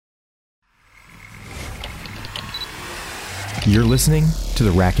You're listening to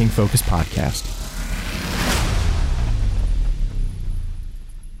the Racking Focus Podcast.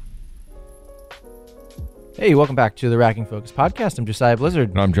 Hey, welcome back to the Racking Focus Podcast. I'm Josiah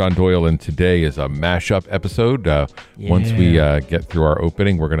Blizzard. And I'm John Doyle, and today is a mashup episode. Once we get through our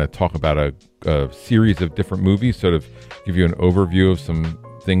opening, we're going to talk about a series of different movies, sort of give you an overview of some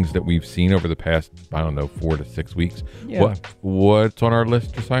things that we've seen over the past, 4 to 6 weeks. Yeah. What's on our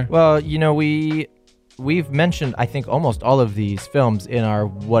list, Josiah? Well, you know, we've mentioned, I think, almost all of these films in our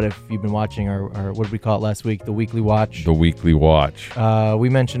What If You've Been Watching, or what did we call it last week? The Weekly Watch. The Weekly Watch. We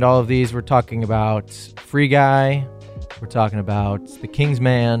mentioned all of these. We're talking about Free Guy. We're talking about The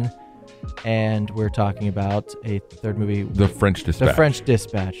Kingsman. And we're talking about a third movie. The French Dispatch. The French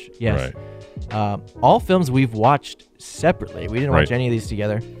Dispatch, yes. Right. All films we've watched separately. We didn't watch Right. any of these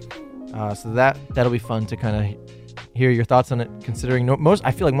together. So that'll be fun to kind of hear your thoughts on it, considering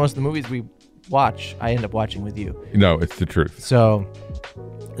I feel like most of the movies we watch, I end up watching with you. No, it's the truth. So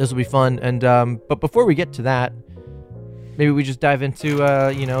this will be fun. And but before we get to that, maybe we just dive into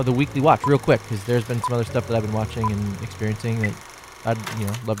the Weekly Watch real quick, because there's been some other stuff that I've been watching and experiencing that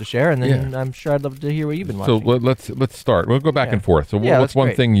I'd love to share, and then I'm sure I'd love to hear what you've been watching. So let's start. We'll go back and forth. So what's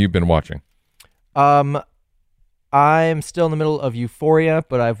one thing you've been watching? I'm still in the middle of Euphoria,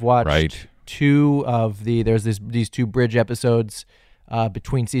 but I've watched two of there's these two bridge episodes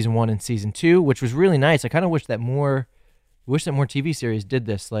between season 1 and season 2, which was really nice. I kind of wish that more TV series did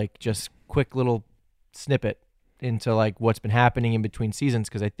this, like just quick little snippet into like what's been happening in between seasons,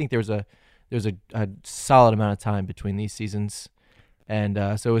 because I think there's a solid amount of time between these seasons, and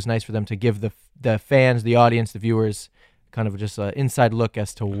so it was nice for them to give the fans, the audience, the viewers, kind of just an inside look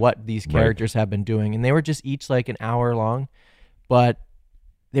as to what these characters have been doing. And they were just each like an hour long, but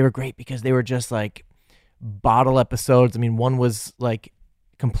they were great because they were just like bottle episodes. I mean, one was like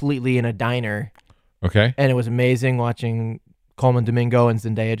completely in a diner. Okay. And it was amazing watching Coleman Domingo and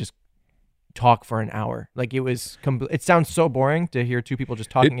Zendaya just talk for an hour. Like it sounds so boring to hear two people just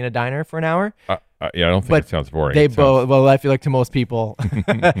talking in a diner for an hour. I don't think it sounds boring. Well, I feel like to most people,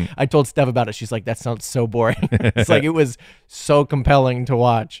 I told Steph about it. She's like, that sounds so boring. It's like, it was so compelling to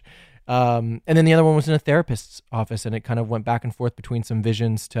watch. And then the other one was in a therapist's office, and it kind of went back and forth between some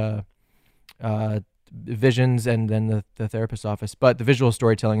visions and then the therapist's office. But the visual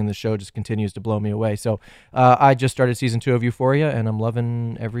storytelling in the show just continues to blow me away. So I just started season 2 of Euphoria, and I'm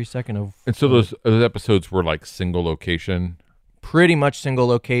loving every second of. And so those episodes were like single location. Pretty much single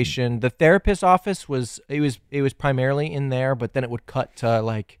location. The therapist's office was primarily in there, but then it would cut to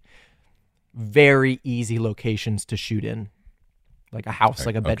like very easy locations to shoot in, like a house,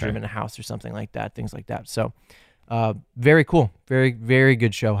 like a bedroom in a house or something like that, things like that. So very cool, very, very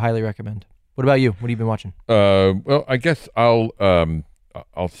good show. Highly recommend. What about you? What have you been watching? Well, I guess I'll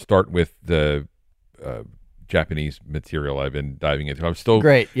start with the Japanese material I've been diving into. I'm still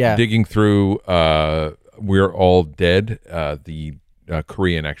digging through We're All Dead, the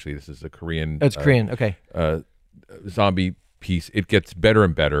Korean, actually. This is a Korean. Oh, it's Korean, okay. Zombie piece. It gets better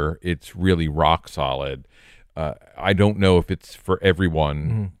and better. It's really rock solid. I don't know if it's for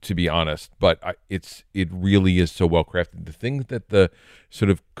everyone, to be honest, but it really is so well crafted. The things that the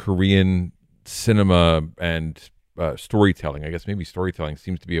sort of Korean cinema and storytelling, I guess maybe storytelling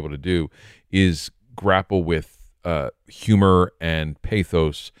seems to be able to do, is grapple with humor and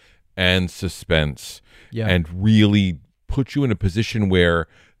pathos and suspense, and really put you in a position where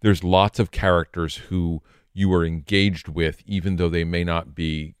there's lots of characters who you are engaged with, even though they may not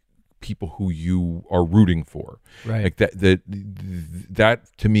be people who you are rooting for. Right. Like that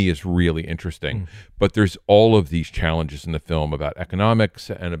to me is really interesting. But there's all of these challenges in the film about economics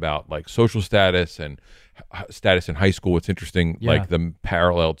and about like social status and status in high school. It's interesting, like the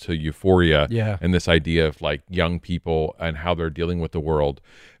parallel to Euphoria and this idea of like young people and how they're dealing with the world.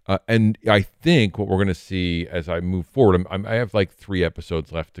 And I think what we're going to see as I move forward, I have like 3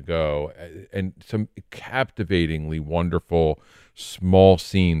 episodes left to go, and some captivatingly wonderful small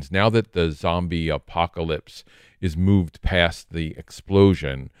scenes. Now that the zombie apocalypse is moved past the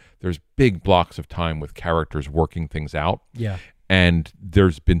explosion, there's big blocks of time with characters working things out. Yeah. And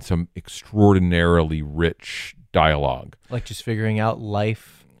there's been some extraordinarily rich dialogue. Like just figuring out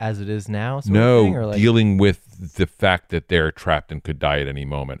life as it is now? Dealing with the fact that they're trapped and could die at any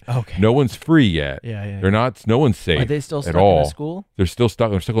moment. Okay. No one's free yet. They're not. No one's safe. Are they still stuck at all. in the school? They're still stuck.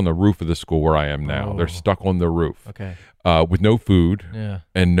 They're stuck on the roof of the school where I am now. They're stuck on the roof. Okay. With no food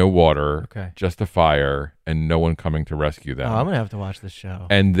and no water. Okay. Just a fire and no one coming to rescue them. Oh, I'm going to have to watch this show.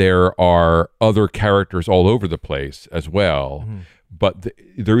 And there are other characters all over the place as well. but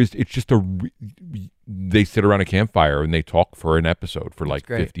it's just they sit around a campfire and they talk for an episode for like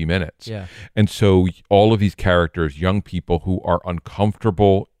 50 minutes. Yeah. And so all of these characters, young people who are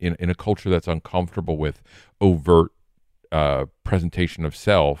uncomfortable in a culture that's uncomfortable with overt presentation of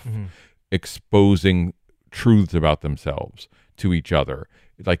self, exposing truths about themselves to each other,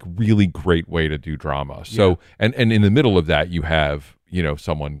 like really great way to do drama. So, and in the middle of that, you have,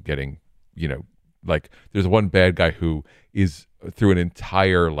 someone getting, like there's one bad guy who is through an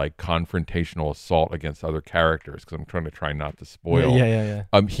entire like confrontational assault against other characters, because I'm trying not to spoil. Yeah.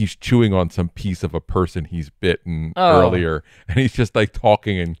 He's chewing on some piece of a person he's bitten earlier, and he's just like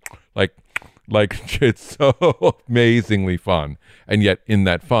talking and like it's so amazingly fun. And yet in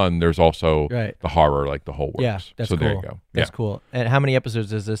that fun, there's also the horror, like the whole works. Yeah, that's so cool. there you go. That's cool. And how many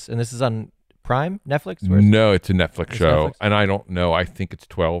episodes is this? And this is on Prime, Netflix? No, it's a Netflix show. Netflix? And I don't know. I think it's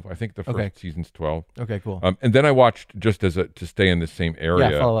 12. I think the first season's 12. Okay, cool. And then I watched, just to stay in the same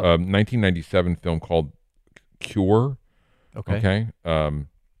area, 1997 film called Cure. Okay.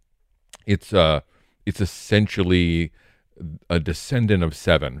 It's essentially a descendant of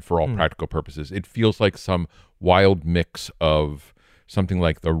Seven for all practical purposes. It feels like some wild mix of something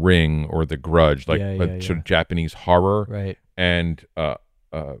like The Ring or The Grudge, like sort of Japanese horror, right? And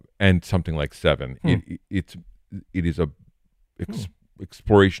something like Seven. It is a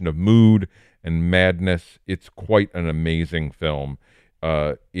exploration of mood and madness. It's quite an amazing film.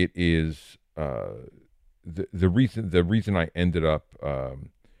 It is the reason I ended up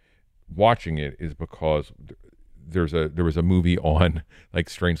watching it is because there was a movie on, like,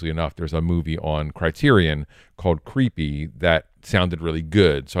 strangely enough, there's a movie on Criterion called Creepy that sounded really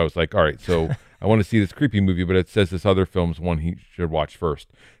good. So I was like, all right, so I want to see this creepy movie, but it says this other film's one he should watch first.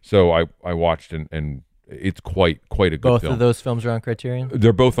 So I watched and it's quite a good film. Both of those films are on Criterion?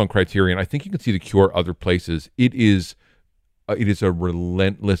 They're both on Criterion. I think you can see The Cure other places. It is a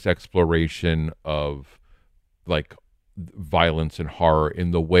relentless exploration of like violence and horror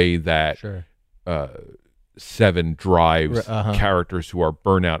in the way that Seven drives characters who are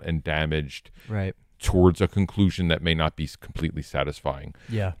burnout and damaged towards a conclusion that may not be completely satisfying.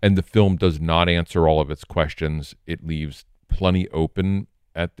 Yeah. And the film does not answer all of its questions. It leaves plenty open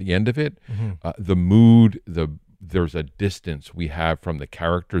at the end of it. The mood, there's a distance we have from the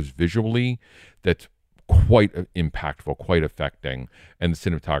characters visually that's quite impactful, quite affecting, and the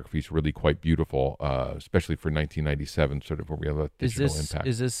cinematography is really quite beautiful, especially for 1997, sort of where we have a digital impact.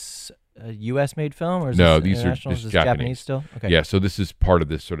 Is this a U.S. made film, or is no? this These are just Japanese still. Okay. Yeah, so this is part of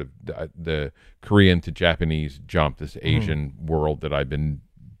this sort of the Korean to Japanese jump, this Asian world that I've been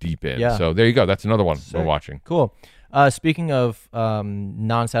deep in. Yeah. So there you go. That's another one we're watching. Cool. Speaking of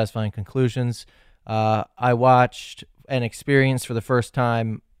non-satisfying conclusions, I watched and experienced for the first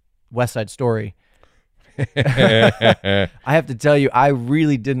time West Side Story. I have to tell you, I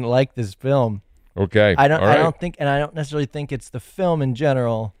really didn't like this film. Okay. I don't necessarily think it's the film in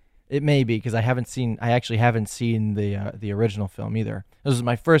general. It may be, because I actually haven't seen the original film either. This was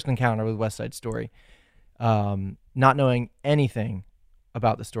my first encounter with West Side Story, not knowing anything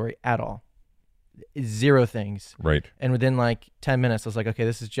about the story at all. Zero things. Right. And within like 10 minutes, I was like, okay,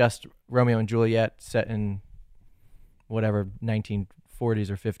 this is just Romeo and Juliet set in whatever 1940s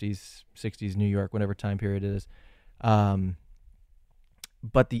or 50s, 60s New York, whatever time period it is. But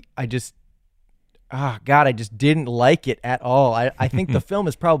I just didn't like it at all. I think the film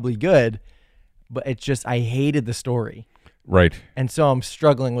is probably good, but it's just, I hated the story. Right. And so I'm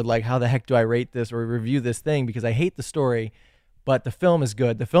struggling with like, how the heck do I rate this or review this thing? Because I hate the story, but the film is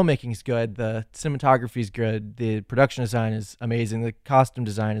good. The filmmaking is good. The cinematography is good. The production design is amazing. The costume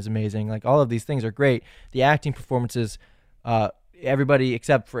design is amazing. Like, all of these things are great. The acting performances, everybody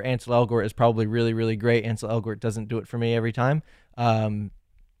except for Ansel Elgort is probably really, really great. Ansel Elgort doesn't do it for me every time. But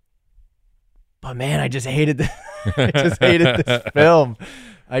man, I just hated this. I just hated this film.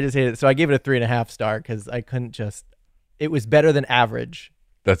 I just hated it. So I gave it a 3.5 star because I couldn't just. It was better than average.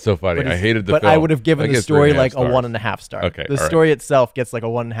 That's so funny. I hated the film. But I would have given the story like a 1.5 star. Okay. The story itself gets like a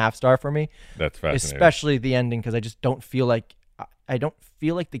 1.5 star for me. That's fascinating. Especially the ending, because I just don't feel like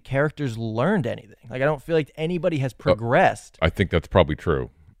the characters learned anything. Like, I don't feel like anybody has progressed. I think that's probably true.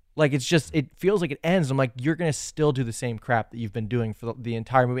 Like, it's just, it feels like it ends. I'm like, you're gonna still do the same crap that you've been doing for the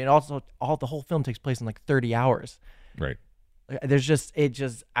entire movie, and also the whole film takes place in like 30 hours. Right. There's just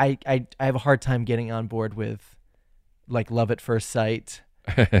I have a hard time getting on board with like love at first sight.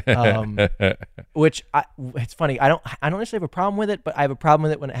 Which it's funny. I don't necessarily have a problem with it, but I have a problem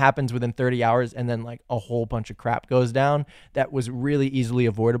with it when it happens within 30 hours and then like a whole bunch of crap goes down that was really easily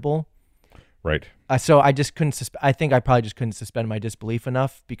avoidable. Right. So I just couldn't. I think I probably just couldn't suspend my disbelief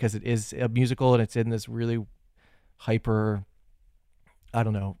enough, because it is a musical and it's in this really hyper I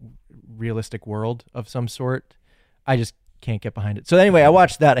don't know, realistic world of some sort. I just can't get behind it. So anyway, I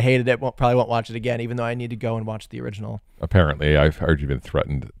watched that. I hated it. Probably won't watch it again, even though I need to go and watch the original. Apparently, I've heard you've been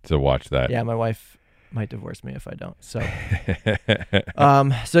threatened to watch that. Yeah, my wife might divorce me if I don't. So,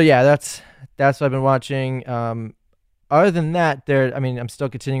 so yeah, that's what I've been watching. Other than that, I'm still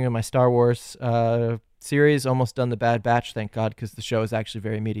continuing with my Star Wars series. Almost done the Bad Batch, thank God, because the show is actually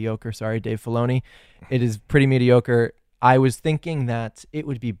very mediocre. Sorry, Dave Filoni. It is pretty mediocre. I was thinking that it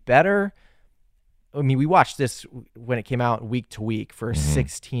would be better. I mean, we watched this when it came out week to week for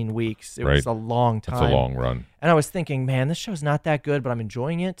 16 weeks. It was a long time. It's a long run. And I was thinking, man, this show's not that good, but I'm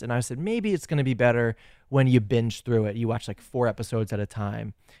enjoying it. And I said, maybe it's going to be better when you binge through it. You watch like 4 episodes at a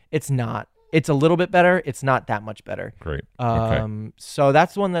time. It's not. It's a little bit better. It's not that much better. Great. Okay. So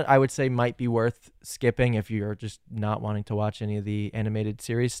that's one that I would say might be worth skipping if you're just not wanting to watch any of the animated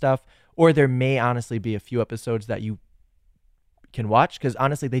series stuff. Or there may honestly be a few episodes that you can watch, because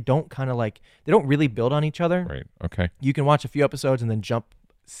honestly they don't really build on each other. Right. Okay. You can watch a few episodes and then jump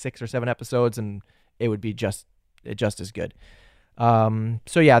 6 or 7 episodes and it would be just as good.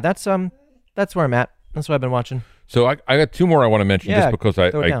 So yeah, that's where I'm at. That's what I've been watching. So I got 2 more I want to mention, just because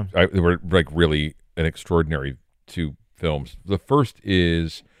throw it I they were like really an extraordinary 2 films. The first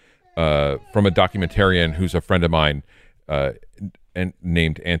is from a documentarian who's a friend of mine, and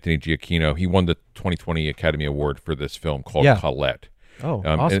named Anthony Giacchino. He won the 2020 Academy Award for this film called Colette. Oh,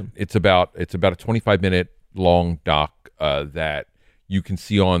 awesome! It's about a 25-minute long doc that you can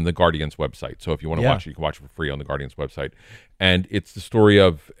see on the Guardian's website. So if you want to watch it, you can watch it for free on the Guardian's website. And it's the story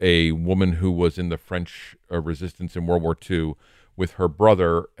of a woman who was in the French resistance in World War II with her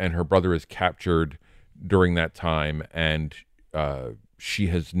brother, and her brother is captured during that time, and she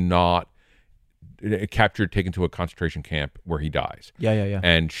has not captured, taken to a concentration camp where he dies. Yeah.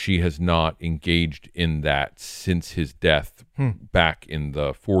 And she has not engaged in that since his death back in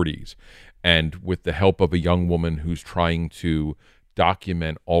the 40s. And with the help of a young woman who's trying to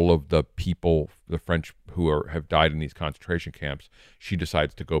document all of the people, the French who have died in these concentration camps, she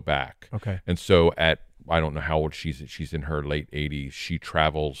decides to go back. Okay. And so at, I don't know how old she's in her late 80s, she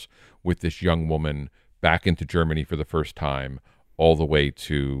travels with this young woman back into Germany for the first time, all the way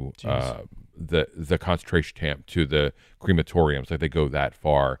to the concentration camp, to the crematoriums. Like, they go that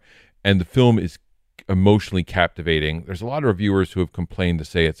far. And the film is emotionally captivating. There's a lot of reviewers who have complained to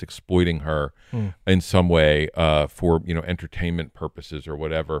say it's exploiting her in some way for entertainment purposes or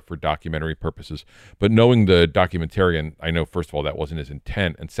whatever, for documentary purposes. But knowing the documentarian, I know, first of all, that wasn't his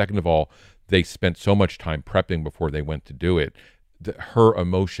intent, and second of all, they spent so much time prepping before they went to do it. Her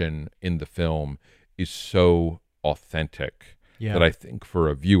emotion in the film is so authentic that I think for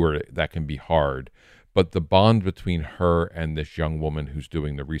a viewer that can be hard. But the bond between her and this young woman who's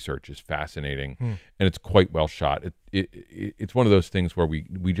doing the research is fascinating, and it's quite well shot. It's one of those things where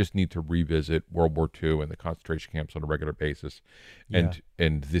we just need to revisit World War II and the concentration camps on a regular basis, and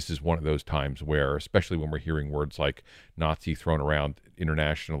this is one of those times where, especially when we're hearing words like Nazi thrown around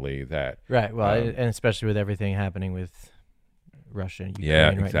internationally, that right. Well, and especially with everything happening with Russia and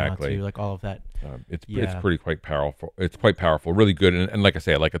Ukraine right now too, like all of that. It's quite powerful. It's quite powerful, really good. And like I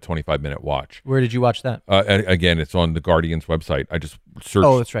say, I like a 25-minute watch. Where did you watch that? Again, it's on the Guardian's website. I just searched.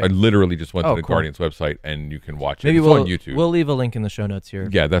 Oh, that's right. I literally just went to the Guardian's website, and you can watch it. Maybe it's on YouTube. We'll leave a link in the show notes here.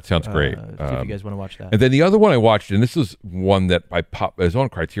 Yeah, that sounds great. If you guys want to watch that. And then the other one I watched, and this is one that it was on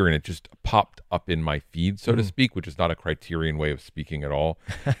Criterion. It just popped up in my feed, so to speak, which is not a Criterion way of speaking at all.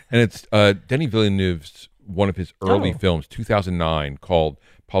 And it's Denis Villeneuve's one of his early films, 2009, called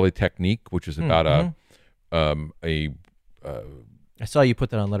Polytechnique, which is about I saw you put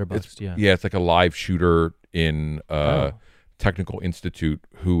that on Letterboxd. It's like a live shooter in technical institute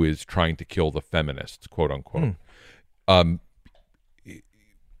who is trying to kill the feminists, quote unquote.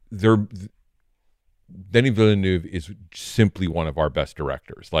 Denis Villeneuve is simply one of our best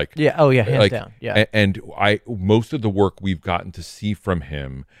directors. Hands down. Yeah. And most of the work we've gotten to see from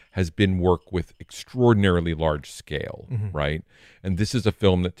him has been work with extraordinarily large scale, right? And this is a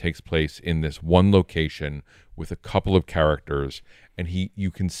film that takes place in this one location with a couple of characters, and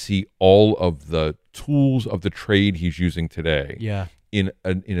you can see all of the tools of the trade he's using today. Yeah. In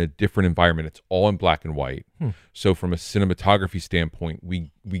a different environment. It's all in black and white. So from a cinematography standpoint,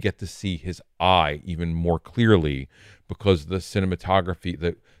 we get to see his eye even more clearly, because the cinematography,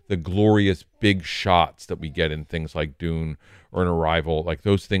 the glorious big shots that we get in things like Dune or an Arrival, like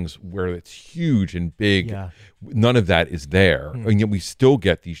those things where it's huge and big, none of that is there. And yet we still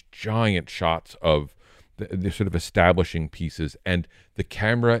get these giant shots of the sort of establishing pieces, and the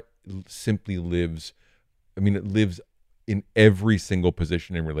camera simply lives. I mean, it lives in every single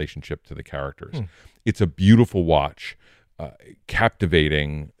position in relationship to the characters. It's a beautiful watch.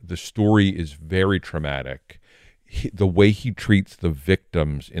 captivating. The story is very traumatic. The way he treats the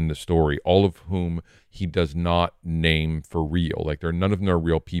victims in the story, all of whom he does not name for real, like none of them are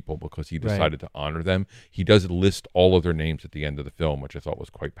real people because he decided to honor them. He does list all of their names at the end of the film, which I thought was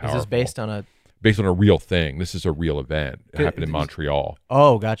quite powerful. Is this based on a real thing? This is a real event. It happened in Montreal.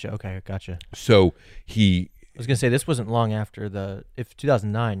 Oh, gotcha. Okay, gotcha. So I was gonna say this wasn't long after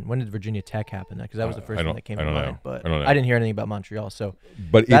 2009. When did Virginia Tech happen? Because that was the first one that came to mind. But I didn't hear anything about Montreal. So,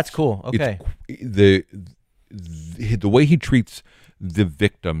 but that's cool. Okay. The way he treats the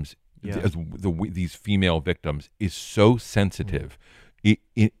victims, these female victims, is so sensitive,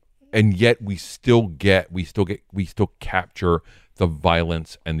 and yet we still capture the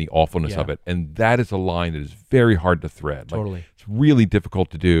violence and the awfulness of it, and that is a line that is very hard to thread. Totally, it's really difficult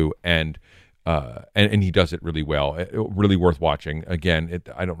to do, and he does it really well. Really worth watching. Again,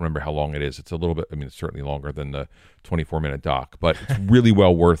 I don't remember how long it is. It's a little bit. I mean, it's certainly longer than the 24-minute doc, but it's really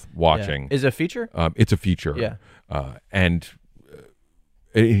well worth watching. Is it a feature? It's a feature. Yeah. And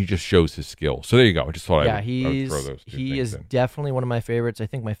he just shows his skill. So there you go. I just thought I would throw those two he things is in. definitely one of my favorites. I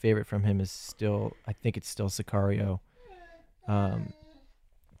think my favorite from him is still. I think it's still Sicario. But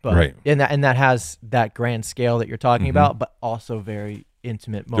right. And that has that grand scale that you're talking about, but also very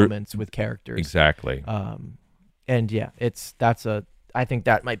intimate moments with characters. Exactly. And yeah, I think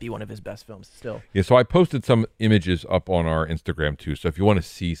that might be one of his best films still. Yeah, so I posted some images up on our Instagram too. So if you want to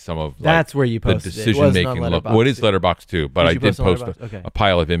see some of that's where you posted the decision making look. Well, it is Letterboxd too, but I did post a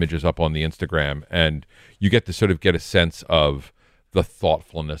pile of images up on the Instagram, and you get to sort of get a sense of the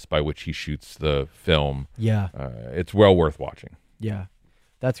thoughtfulness by which he shoots the film. Yeah. It's well worth watching. Yeah.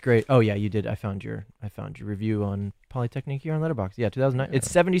 That's great. Oh yeah, you did. I found your review on Polytechnique here on Letterboxd. Yeah, 2009. Yeah. It's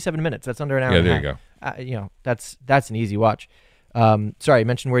 77 minutes. That's under an hour. Yeah, there you go. You know, that's an easy watch. Sorry, I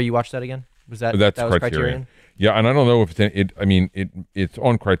mentioned where you watched that again. That's was Criterion? Yeah, and I don't know if it's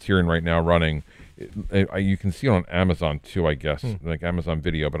on Criterion right now running. You can see it on Amazon too, I guess, like Amazon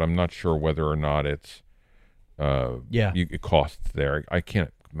Video, but I'm not sure whether or not it's it costs there. I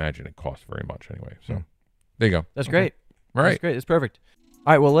can't imagine it costs very much anyway. So there you go. That's great. All right. That's great. It's perfect.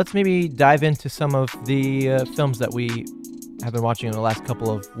 All right, well, let's maybe dive into some of the films that we have been watching in the last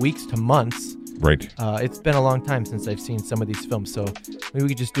couple of weeks to months. Right. It's been a long time since I've seen some of these films, so maybe we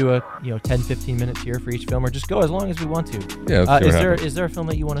could just do 10, 15 minutes here for each film, or just go as long as we want to. Yeah, is there a film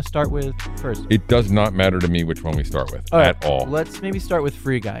that you want to start with first? It does not matter to me which one we start with at all. Let's maybe start with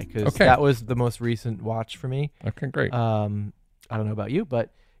Free Guy, because that was the most recent watch for me. Okay, great. I don't know about you,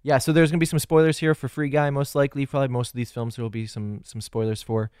 but yeah, so there's going to be some spoilers here for Free Guy, most likely. Probably most of these films there will be some spoilers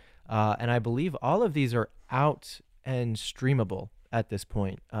for. And I believe all of these are out and streamable at this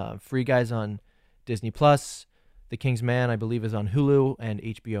point. Free Guy's on Disney+. The King's Man, I believe, is on Hulu and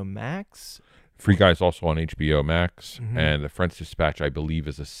HBO Max. Free Guy's also on HBO Max. And The French Dispatch, I believe,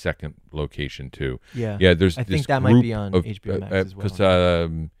 is a second location, too. Yeah, there's I think that might be on HBO Max as well.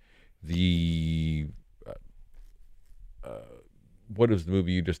 Because what is the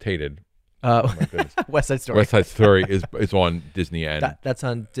movie you just hated? Oh my goodness. West Side Story. West Side Story is on Disney and that's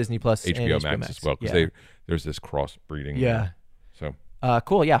on Disney Plus, HBO and Max as well, because there's this cross breeding. Yeah. So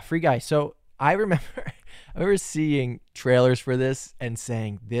cool. Yeah, Free Guy. So I remember seeing trailers for this and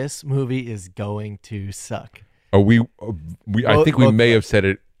saying this movie is going to suck. I think we may have said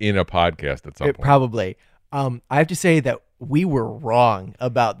it in a podcast at some point. Probably. I have to say that we were wrong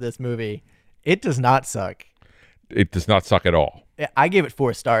about this movie. It does not suck. It does not suck at all. I gave it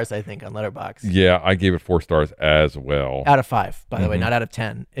 4 stars, I think, on Letterboxd. Yeah, I gave it 4 stars as well. Out of 5, by the way, not out of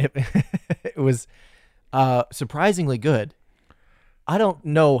 10. It was surprisingly good. I don't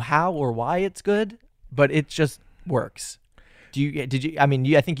know how or why it's good, but it just works. I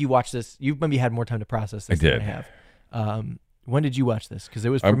think you watched this. You maybe had more time to process this than I have. When did you watch this? Because it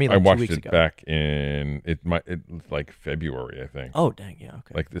was for me like 2 weeks ago. I watched it back in it was like February, I think. Oh dang, yeah,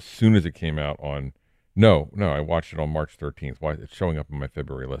 okay. Like as soon as it came out on. No, I watched it on March 13th. Why it's showing up on my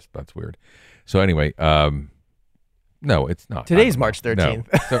February list? That's weird. So anyway, no, it's not. Today's March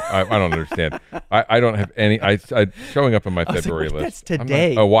 13th. No. So I don't understand. I don't have any. I showing up on my February list. That's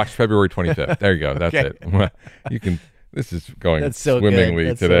today. Watch February 25th. There you go. That's it. You can. This is going swimmingly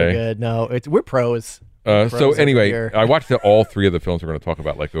That's today. So good. No, we're pros. So anyway, I watched all 3 of the films we're going to talk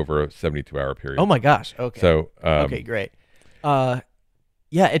about like over a 72-hour period. Oh my gosh. Okay. So okay, great.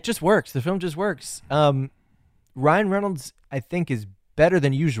 Yeah, it just works. The film just works. Ryan Reynolds, I think, is better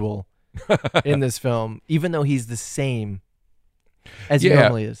than usual in this film, even though he's the same as he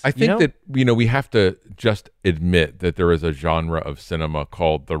normally is. I think that we have to just admit that there is a genre of cinema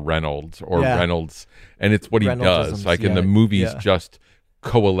called the Reynolds or Reynolds, and it's what he does. Like in the movies, just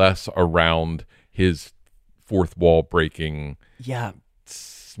coalesce around his fourth wall breaking. Yeah.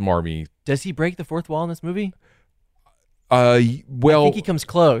 Smarmy. Does he break the fourth wall in this movie? Well, I think he comes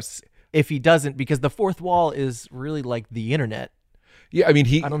close. If he doesn't, because the fourth wall is really like the internet. Yeah, I mean,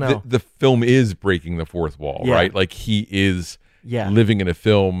 I don't know. The film is breaking the fourth wall, right? Like he is living in a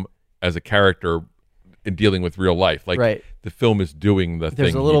film as a character and dealing with real life. Like the film is doing the thing.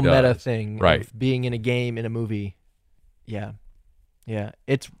 There's a little he does. meta thing, right? Of being in a game, in a movie. Yeah, yeah.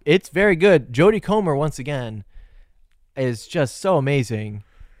 It's very good. Jodie Comer once again is just so amazing.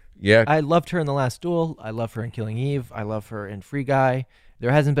 Yeah, I loved her in The Last Duel. I love her in Killing Eve. I love her in Free Guy.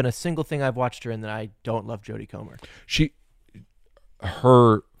 There hasn't been a single thing I've watched her in that I don't love Jodie Comer.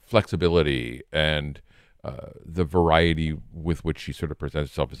 Her flexibility and the variety with which she sort of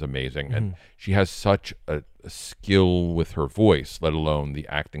presents herself is amazing. And she has such a skill with her voice, let alone the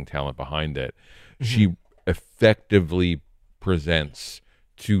acting talent behind it. She effectively presents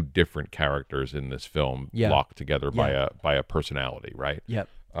two different characters in this film locked together by a personality, right? Yep.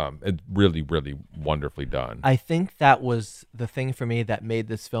 It's really, really wonderfully done. I think that was the thing for me that made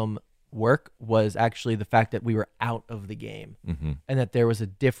this film work, was actually the fact that we were out of the game and that there was a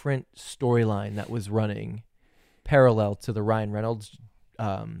different storyline that was running parallel to the Ryan Reynolds,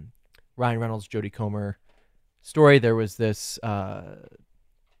 Jodie Comer story. There was this,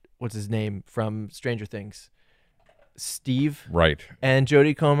 what's his name from Stranger Things? Steve. Right. And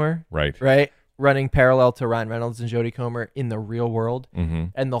Jodie Comer. Right. Running parallel to Ryan Reynolds and Jodie Comer in the real world.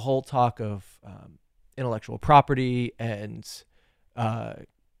 And the whole talk of intellectual property and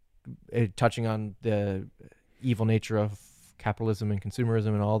touching on the evil nature of capitalism and consumerism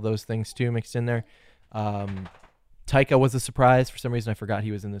and all those things too mixed in there. Taika was a surprise. For some reason, I forgot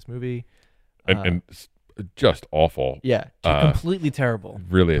he was in this movie. And just awful. Yeah, completely terrible.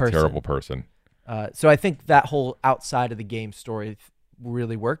 Really person. A terrible person. So I think that whole outside of the game story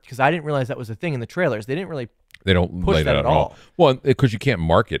really worked, because I didn't realize that was a thing in the trailers. They don't push that at all. Well, because you can't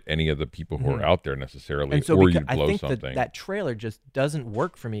market any of the people who are out there necessarily, and so or you blow I think something. that trailer just doesn't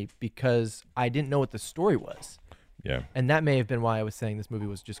work for me because I didn't know what the story was. Yeah. And that may have been why I was saying this movie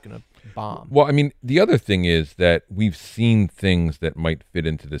was just going to bomb. Well, I mean, the other thing is that we've seen things that might fit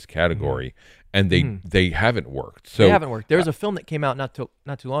into this category, and they haven't worked. So they haven't worked. There was a film that came out not too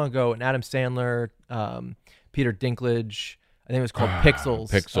long ago, and Adam Sandler, Peter Dinklage, I think it was called Pixels.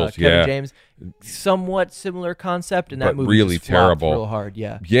 Pixels, Kevin James. Somewhat similar concept, and that movie really just flopped terrible. real hard.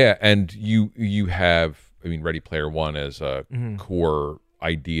 Yeah. Yeah, and you have, I mean, Ready Player One as a core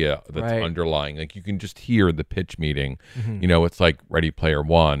idea that's underlying. Like you can just hear the pitch meeting. You know, it's like Ready Player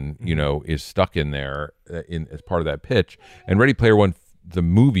One, you know, is stuck in there as part of that pitch. And Ready Player One, the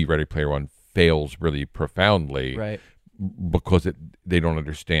movie Ready Player One, fails really profoundly, because they don't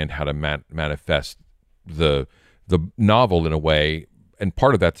understand how to manifest the novel in a way, and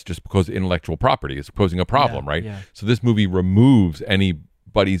part of that's just because intellectual property is posing a problem, right? Yeah. So this movie removes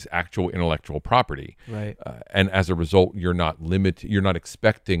anybody's actual intellectual property, right? And as a result, you're not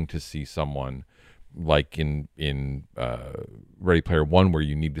expecting to see someone like in Ready Player One, where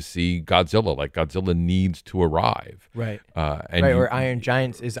you need to see Godzilla. Like Godzilla needs to arrive, right? Or Iron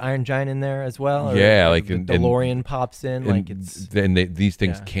Giant, is Iron Giant in there as well? Yeah, or like the DeLorean pops in, like it's. Then these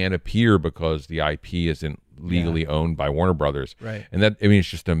things can't appear because the IP isn't legally owned by Warner Brothers, right? And that, I mean, it's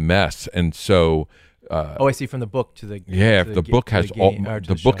just a mess. And so. I see. From the book to the the book has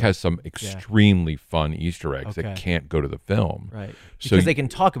the book has some extremely fun Easter eggs that can't go to the film, right? Because they can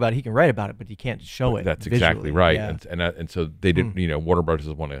talk about it, he can write about it, but he can't show it. That's visually. Exactly right, yeah. and so they didn't. You know, Warner Brothers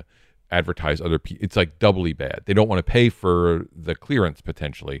doesn't want to advertise other people. It's like doubly bad. They don't want to pay for the clearance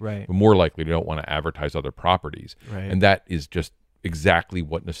potentially, right? But more likely, they don't want to advertise other properties, right? And that is just exactly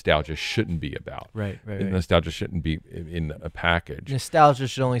what nostalgia shouldn't be about. Right. Nostalgia shouldn't be in a package. Nostalgia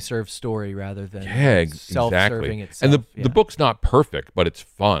should only serve story rather than self-serving exactly. itself. And the book's not perfect, but it's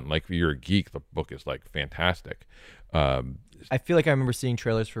fun. Like, if you're a geek, the book is like fantastic. I feel like I remember seeing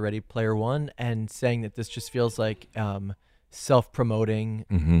trailers for Ready Player One and saying that this just feels like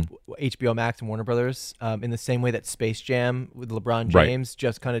self-promoting HBO Max and Warner Brothers in the same way that Space Jam with LeBron James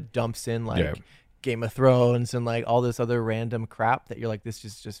just kind of dumps in Game of Thrones and like all this other random crap that you're like, this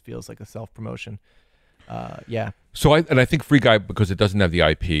just feels like a self-promotion. So I think Free Guy, because it doesn't have the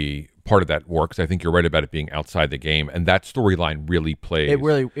IP, part of that works. I think you're right about it being outside the game, and that storyline really plays. It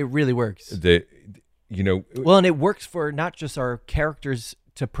really works. Well, and it works for not just our characters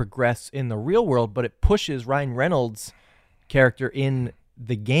to progress in the real world, but it pushes Ryan Reynolds' character in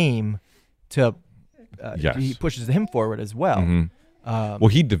the game to he pushes him forward as well. Well,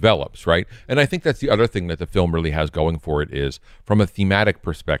 he develops, right? And I think that's the other thing that the film really has going for it is, from a thematic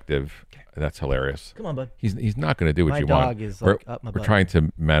perspective, That's hilarious. Come on, bud. He's not going to do what My you dog want. is like up my We're butt. trying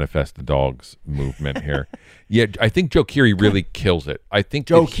to manifest the dog's movement here. Yeah, I think Joe Keery really kills it. I think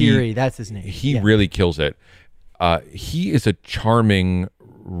Joe that he- Keery, that's his name. He Yeah. really kills it. He is a charming,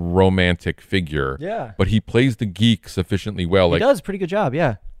 romantic figure. Yeah. But he plays the geek sufficiently well. He does a pretty good job,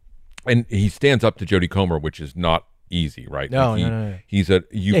 yeah. And he stands up to Jodie Comer, which is not easy, right? No, Like no. He's Yeah,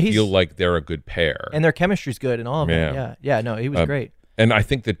 he's- feel like they're a good pair. And their chemistry's good and all of it. Yeah. Yeah, no, he was great. And I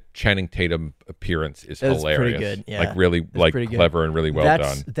think the Channing Tatum appearance is That's hilarious. pretty good, yeah. Like really That's like pretty good. clever and really well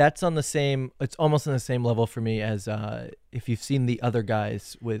done. That's on the same, it's almost on the same level for me as if you've seen The Other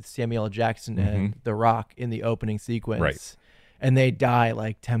Guys with Samuel L. Jackson and The Rock in the opening sequence. Right. And they die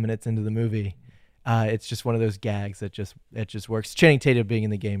like 10 minutes into the movie. It's just one of those gags that just works. Channing Tatum being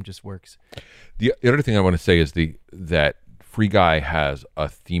in the game just works. The other thing I want to say is that Free Guy has a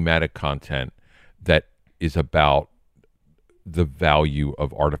thematic content that is about the value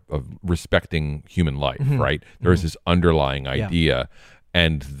of of respecting human life, right? There is this underlying idea,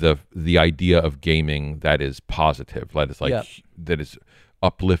 and the idea of gaming that is positive, that is that is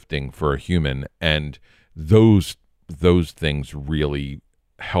uplifting for a human, and those things really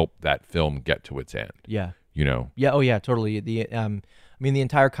help that film get to its end. Yeah. You know? Yeah. Oh, yeah. Totally. The the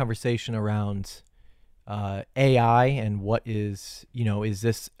entire conversation around AI and what is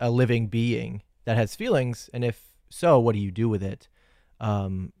this a living being that has feelings, and if so, what do you do with it?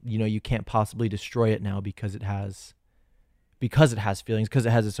 You can't possibly destroy it now because it has feelings, because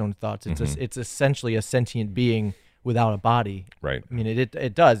it has its own thoughts. It's essentially a sentient being without a body. Right. I mean,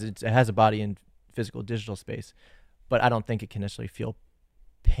 it does. It has a body in physical digital space, but I don't think it can necessarily feel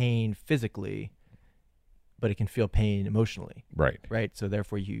pain physically, but it can feel pain emotionally. Right. So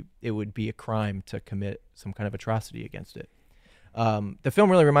therefore it would be a crime to commit some kind of atrocity against it. The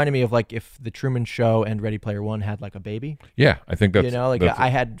film really reminded me of like if the Truman Show and Ready Player One had like a baby. Yeah, I think that's I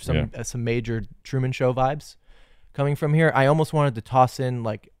had some major Truman Show vibes coming from here. I almost wanted to toss in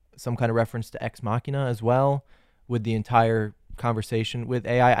like some kind of reference to Ex Machina as well with the entire conversation with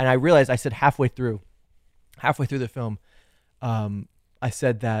AI. And I realized I said halfway through the film, I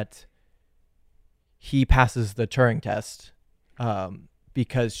said that he passes the Turing test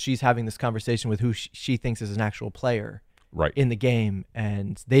because she's having this conversation with who she thinks is an actual player in the game.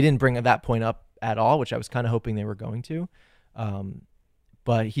 And they didn't bring that point up at all, which I was kind of hoping they were going to.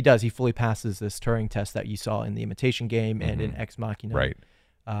 But he does. He fully passes this Turing test that you saw in The Imitation Game and in Ex Machina. Right.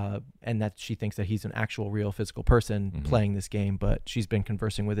 And that she thinks that he's an actual real physical person playing this game, but she's been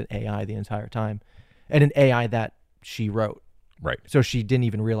conversing with an AI the entire time, and an AI that she wrote. Right. So she didn't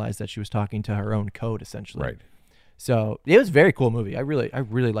even realize that she was talking to her own code, essentially. Right. So it was a very cool movie. I really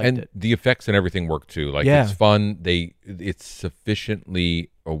liked it. The effects and everything work too. Like it's fun. It's sufficiently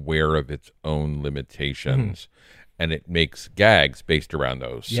aware of its own limitations, and it makes gags based around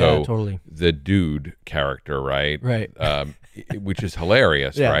those. Yeah, so totally. The dude character, right? Which is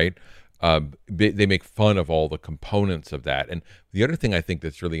hilarious, Yeah. right? They make fun of all the components of that. And the other thing I think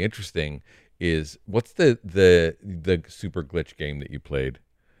that's really interesting is what's the super glitch game that you played?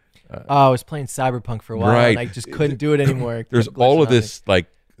 I was playing Cyberpunk for a while, and I just couldn't do it anymore. There's all of this like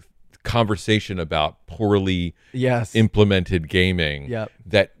conversation about poorly implemented gaming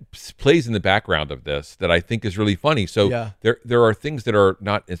that plays in the background of this that I think is really funny. So there are things that are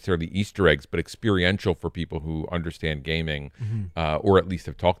not necessarily Easter eggs, but experiential for people who understand gaming, or at least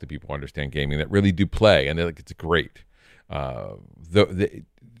have talked to people who understand gaming that really do play, and it's great. It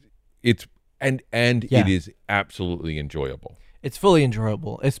is absolutely enjoyable. It's fully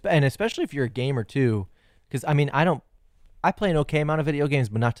enjoyable, and especially if you're a gamer too, because I mean I play an okay amount of video games,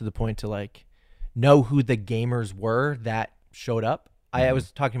 but not to the point to like know who the gamers were that showed up. I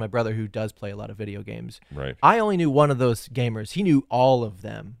was talking to my brother who does play a lot of video games. Right. I only knew one of those gamers. He knew all of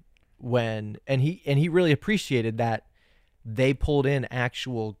them and he really appreciated that they pulled in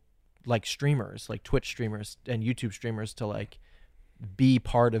actual like streamers, like Twitch streamers and YouTube streamers to like be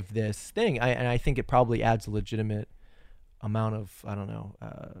part of this thing. And I think it probably adds a legitimate amount of, I don't know,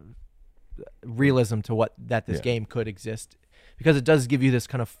 realism to this game could exist, because it does give you this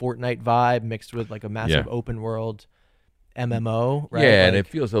kind of Fortnite vibe mixed with like a massive open world MMO, right? Yeah, and it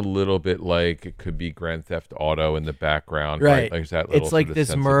feels a little bit like it could be Grand Theft Auto in the background, right? Like that little it's like sort of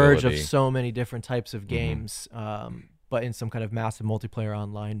this merge of sensibility. so many different types of games, but in some kind of massive multiplayer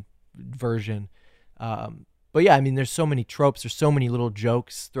online version. But yeah, I mean, there's so many tropes. There's so many little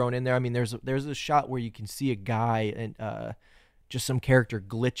jokes thrown in there. I mean, there's a shot where you can see a guy and just some character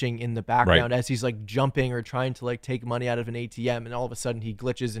glitching in the background as he's like jumping or trying to like take money out of an ATM, and all of a sudden he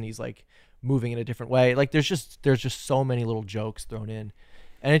glitches and he's like moving in a different way. Like there's just so many little jokes thrown in,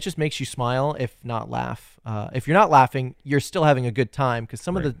 And it just makes you smile, if not laugh. If you're not laughing, you're still having a good time, because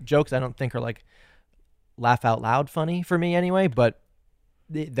some of the jokes I don't think are like laugh out loud funny for me anyway, but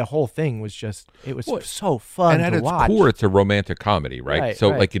the whole thing was just, it was so fun to watch. And at its core, it's a romantic comedy, right? So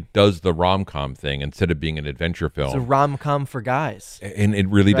like it does the rom-com thing instead of being an adventure film. It's a rom-com for guys. And it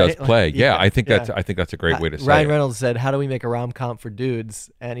really does play. I think that's a great way to say it. Ryan Reynolds said, "How do we make a rom-com for dudes?"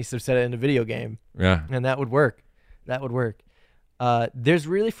 And he said it in a video game. Yeah. And that would work. That would work. There's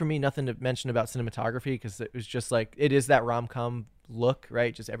really, for me, nothing to mention about cinematography, because it was just like, it is that rom-com look,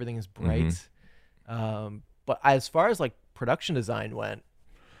 right? Just everything is bright. But as far as like production design went,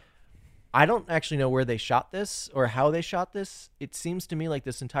 I don't actually know where they shot this or how they shot this. It seems to me like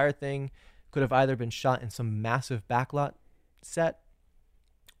this entire thing could have either been shot in some massive backlot set,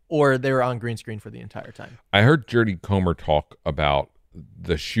 or they were on green screen for the entire time. I heard Jodie Comer talk about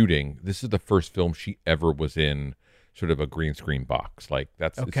the shooting. This is the first film she ever was in sort of a green screen box. Like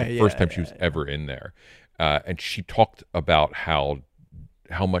it's the first time she was ever in there. And she talked about how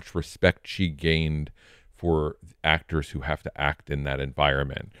much respect she gained for actors who have to act in that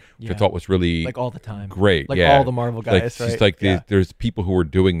environment, which I thought was really like all the time great. Like all the Marvel guys, like, right? It's like there's people who are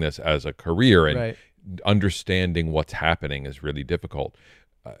doing this as a career, and understanding what's happening is really difficult.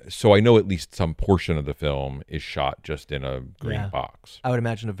 So I know at least some portion of the film is shot just in a green box. I would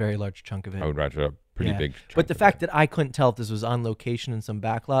imagine a very large chunk of it. I would imagine a pretty big chunk. But the fact that I couldn't tell if this was on location in some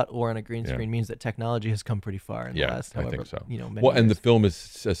backlot or on a green screen means that technology has come pretty far in the last, however, I think so. Many years. And the film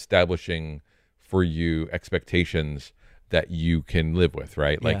is establishing for you expectations that you can live with,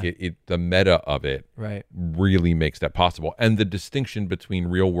 right? Like the meta of it really makes that possible. And the distinction between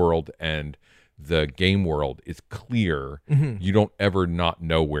real world and the game world is clear. You don't ever not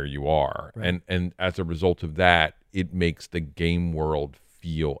know where you are. And as a result of that, it makes the game world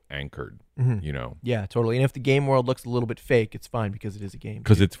feel anchored, Yeah, totally. And if the game world looks a little bit fake, it's fine, because it is a game.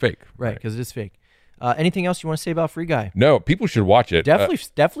 Because it's fake. Right, because it is fake. Anything else you want to say about Free Guy? No, people should watch it.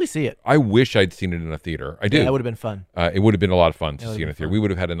 Definitely see it. I wish I'd seen it in a theater. I did. Yeah, that would have been fun. It would have been a lot of fun to see in a theater. We would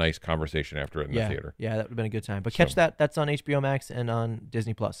have had a nice conversation after it in the theater. Yeah, that would have been a good time. But catch that. That's on HBO Max and on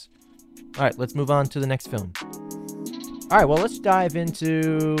Disney+. All right, let's move on to the next film. All right, well, let's dive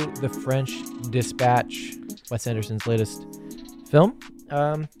into The French Dispatch, Wes Anderson's latest film.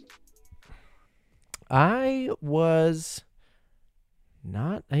 I was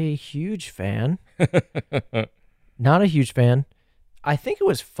not a huge fan. Not a huge fan. I think it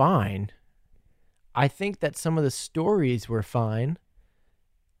was fine. I think that some of the stories were fine.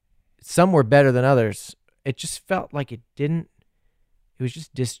 Some were better than others. It just felt like it was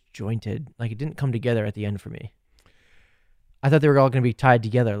just disjointed. Like it didn't come together at the end for me. I thought they were all going to be tied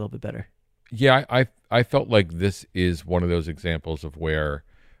together a little bit better. Yeah, I felt like this is one of those examples of where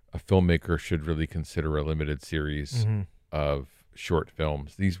a filmmaker should really consider a limited series of short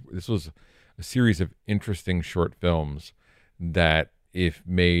films. This was a series of interesting short films that, if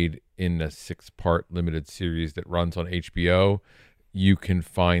made in a 6-part limited series that runs on HBO, you can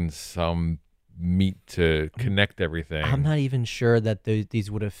find some meat to connect everything. I'm not even sure that these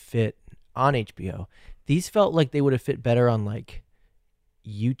would have fit on HBO. These felt like they would have fit better on like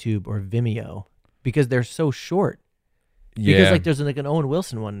YouTube or Vimeo, because they're so short. Because like there's like an Owen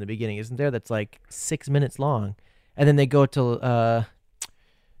Wilson one in the beginning, isn't there? That's like 6 minutes long, and then they go to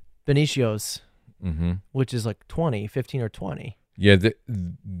Benicio's, which is like 15 or 20. Yeah,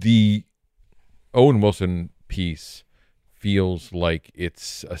 the Owen Wilson piece feels like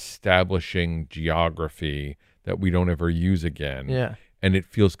it's establishing geography that we don't ever use again. Yeah. And it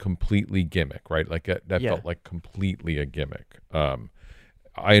feels completely gimmick, right? Like that felt like completely a gimmick.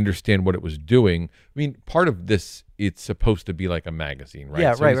 I understand what it was doing. I mean, part of this, it's supposed to be like a magazine, right?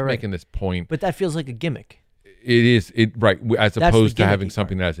 Yeah, so right, he's right. making this point. But that feels like a gimmick. It is, right, as opposed to having gimmicky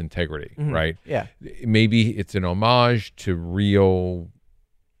something that has integrity, right? Yeah. Maybe it's an homage to real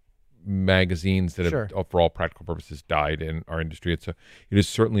magazines that have, for all practical purposes, died in our industry. It is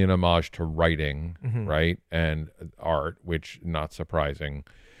certainly an homage to writing, right, and art, which not surprising,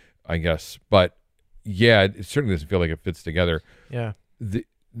 I guess. But yeah, it certainly doesn't feel like it fits together. Yeah.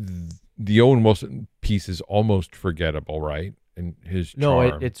 The Owen Wilson piece is almost forgettable, right? And his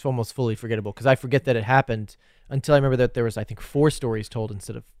charm. It's almost fully forgettable, because I forget that it happened until I remember that there was, I think, 4 stories told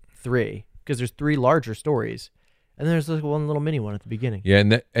instead of 3, because there's 3 larger stories, and then there's like one little mini one at the beginning.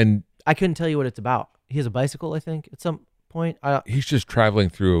 Yeah, and I couldn't tell you what it's about. He has a bicycle, I think, at some point. He's just traveling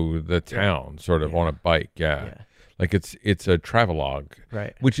through the town, sort of on a bike. Yeah. Like it's a travelogue,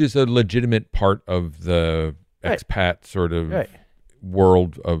 right? Which is a legitimate part of the expat sort of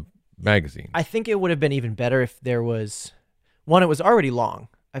world of magazines. I think it would have been even better if there was one. It was already long.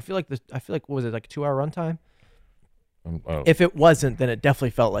 I feel like what was it, like a 2-hour runtime? If it wasn't, then it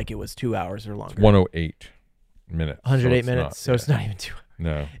definitely felt like it was 2 hours or longer. It's 108 minutes. 108 minutes, it's not even 2 hours.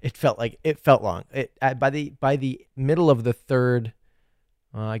 No. It felt long. By the middle of the third,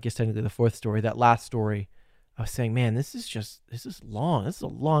 I guess technically the fourth story, that last story, I was saying, man, this is long. This is a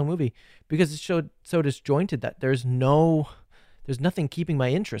long movie because it's so disjointed that there's nothing keeping my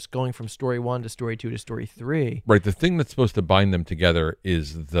interest going from story 1 to story 2 to story 3. Right. The thing that's supposed to bind them together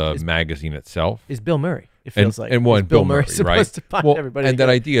is the magazine itself. Is Bill Murray. It feels like. And one, Bill Murray, supposed to bind everybody and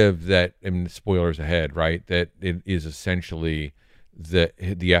together. that idea of that, spoilers ahead, right, that it is essentially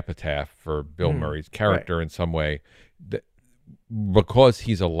the epitaph for Bill Murray's character in some way. Because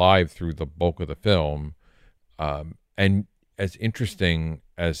he's alive through the bulk of the film, and as interesting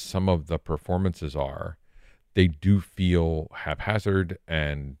as some of the performances are, they do feel haphazard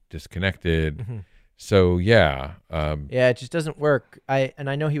and disconnected. Mm-hmm. So it just doesn't work. I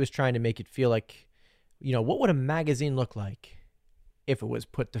know he was trying to make it feel like, what would a magazine look like if it was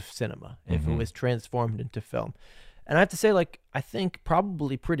put to cinema, if it was transformed into film? And I have to say, I think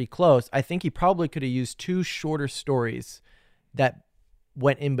probably pretty close. I think he probably could have used 2 shorter stories that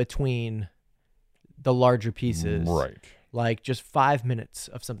went in between the larger pieces. Right. Like just 5 minutes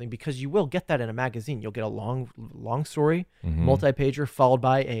of something, because you will get that in a magazine. You'll get a long story, multi-pager, followed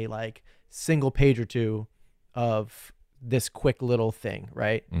by a single page or 2 of this quick little thing,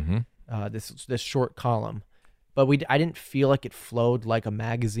 right? This short column. But I didn't feel like it flowed like a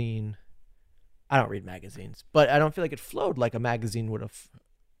magazine. I don't read magazines, but I don't feel like it flowed like a magazine would have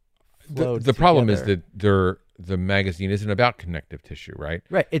flowed. The problem is that the magazine isn't about connective tissue, right?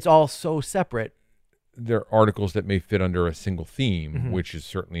 Right. It's all so separate. There are articles that may fit under a single theme, which is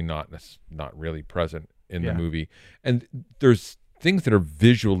certainly not really present in the movie. And there's things that are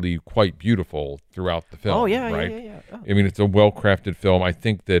visually quite beautiful throughout the film. Oh, yeah, right? yeah. Oh. I mean, it's a well-crafted film. I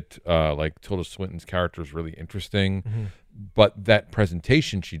think that Tilda Swinton's character is really interesting, but that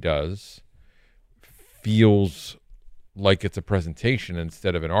presentation she does feels like it's a presentation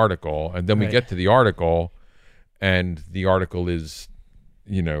instead of an article. And then we get to the article, and the article is,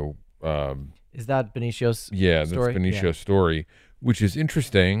 is that Benicio's story? Yeah, that's Benicio's story, which is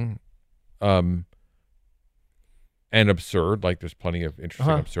interesting and absurd. Like, there's plenty of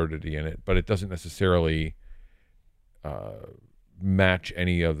interesting absurdity in it, but it doesn't necessarily match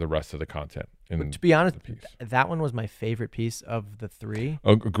any of the rest of the content. To be honest, that one was my favorite piece of the 3.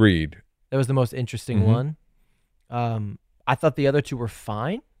 Agreed. That was the most interesting one. I thought the other 2 were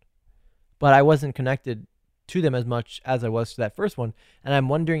fine, but I wasn't connected to them as much as I was to that first one. And I'm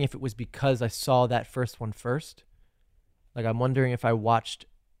wondering if it was because I saw that first one first. I'm wondering if I watched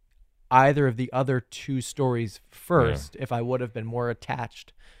either of the other 2 stories first, if I would have been more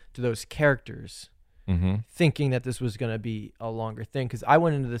attached to those characters, thinking that this was going to be a longer thing. Because I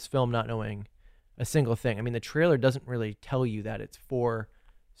went into this film not knowing a single thing. I mean, the trailer doesn't really tell you that it's 4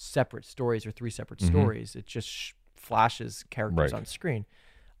 separate stories or 3 separate stories. It just flashes characters on screen.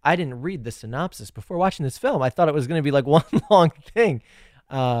 I didn't read the synopsis before watching this film. I thought it was going to be one long thing.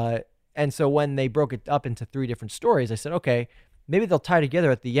 And so when they broke it up into 3 different stories, I said, okay, maybe they'll tie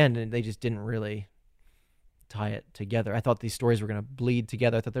together at the end, and they just didn't really tie it together. I thought these stories were going to bleed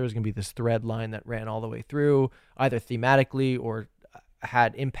together. I thought there was going to be this thread line that ran all the way through, either thematically or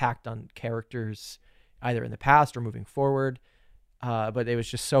had impact on characters either in the past or moving forward. But it was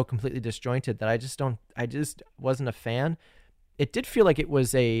just so completely disjointed that I just wasn't a fan. It did feel like it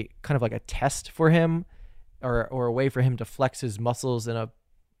was a kind of like a test for him or a way for him to flex his muscles in a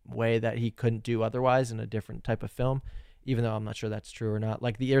way that he couldn't do otherwise in a different type of film, even though I'm not sure that's true or not.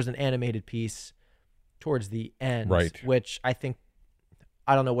 There's an animated piece towards the end, which I think,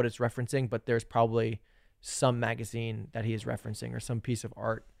 I don't know what it's referencing, but there's probably some magazine that he is referencing or some piece of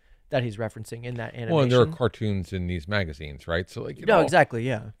art that he's referencing in that animation. Well, and there are cartoons in these magazines, right? So exactly,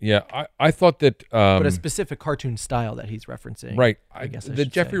 yeah. Yeah, I thought that... but a specific cartoon style that he's referencing. Right. I guess the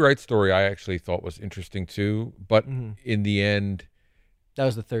Jeffrey Wright story I actually thought was interesting too, but in the end... That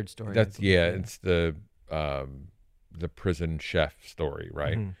was the 3rd story. It's the prison chef story,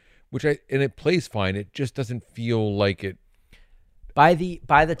 right? And it plays fine. It just doesn't feel like it... By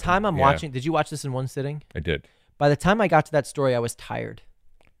the time I'm watching... Did you watch this in one sitting? I did. By the time I got to that story, I was tired.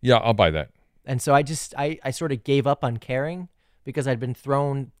 Yeah, I'll buy that. And so I sort of gave up on caring because I'd been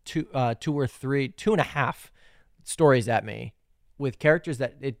thrown 2 or 3, 2.5 stories at me with characters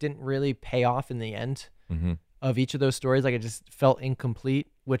that it didn't really pay off in the end of each of those stories. It just felt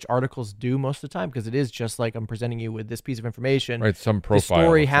incomplete, which articles do most of the time, because it is just I'm presenting you with this piece of information. Right, some profile.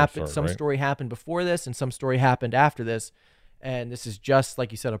 Story happened. Some story happened before this, and some story happened after this. And this is just,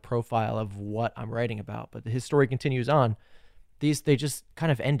 like you said, a profile of what I'm writing about. But his story continues on. They just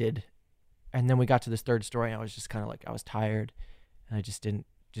kind of ended And then we got to this third story, and I was just kind of like, I was tired, and I just didn't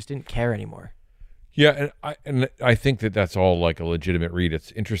care anymore. Yeah, and I think that that's all like a legitimate read.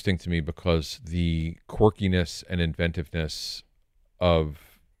 It's interesting to me because the quirkiness and inventiveness of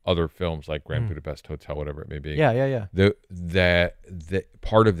other films like Grand Budapest Hotel, whatever it may be. Yeah. The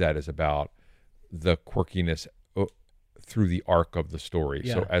part of that is about the quirkiness through the arc of the story.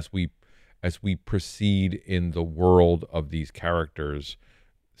 Yeah. So as we proceed in the world of these characters,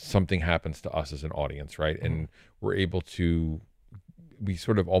 something happens to us as an audience, right? And we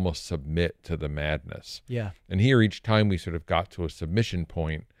sort of almost submit to the madness. Yeah. And here, each time we sort of got to a submission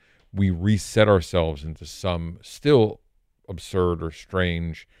point, we reset ourselves into some still absurd or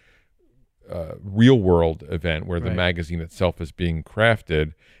strange real world event where the magazine itself is being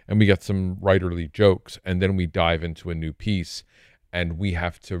crafted, and we get some writerly jokes, and then we dive into a new piece, and we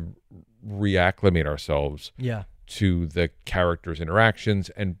have to reacclimate ourselves to the characters' interactions.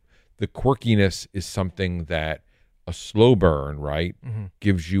 And the quirkiness is something that a slow burn, right,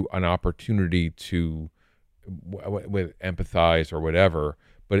 gives you an opportunity to with empathize or whatever.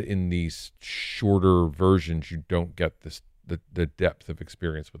 But in these shorter versions, you don't get the depth of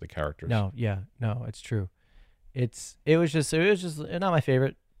experience with the characters. No, it's true. It was just not my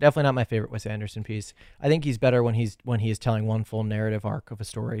favorite. Definitely not my favorite Wes Anderson piece. I think he's better when he is telling one full narrative arc of a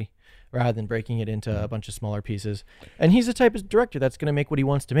story rather than breaking it into a bunch of smaller pieces. And he's the type of director that's going to make what he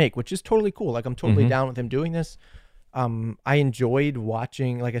wants to make, which is totally cool. Like, I'm totally down with him doing this. I enjoyed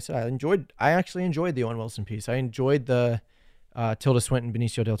watching, like I said, I actually enjoyed the Owen Wilson piece. I enjoyed the Tilda Swinton,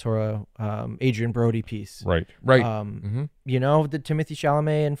 Benicio del Toro, Adrian Brody piece. Right. You know, the Timothy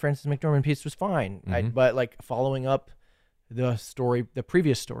Chalamet and Frances McDormand piece was fine. But like following up the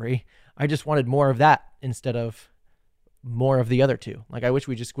previous story, I just wanted more of that instead of more of the other two. Like, I wish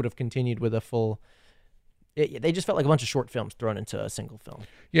we just would have continued with a full. They just felt like a bunch of short films thrown into a single film.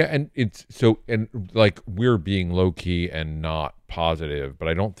 Yeah, and like, we're being low key and not positive, but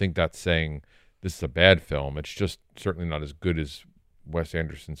I don't think that's saying this is a bad film. It's just certainly not as good as Wes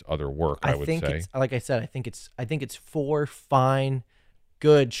Anderson's other work. I would say. It's, like I said, I think it's 4 fine,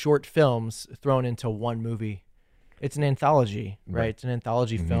 good short films thrown into one movie. It's an anthology, right? It's an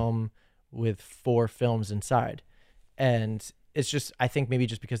anthology film with 4 films inside, and it's just, I think maybe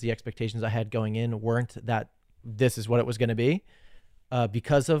just because the expectations I had going in weren't that this is what it was going to be,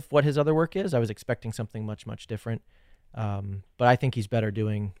 because of what his other work is. I was expecting something much, much different. But I think he's better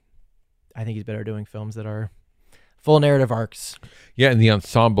doing films that are full narrative arcs. Yeah, and the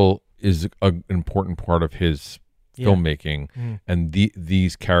ensemble is an important part of his filmmaking, and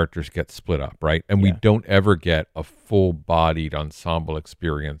these characters get split up, right? And we don't ever get a full-bodied ensemble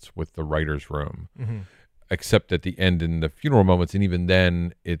experience with the writer's room. Except at the end in the funeral moments, and even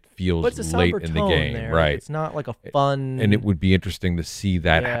then it feels late in the game, there. Right? It's not like a fun. And it would be interesting to see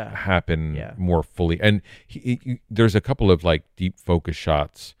that happen more fully. And there's a couple of like deep focus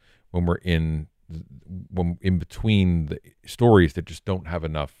shots when in between the stories that just don't have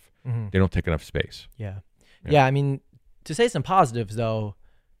enough. They don't take enough space. Yeah. I mean, to say some positives though,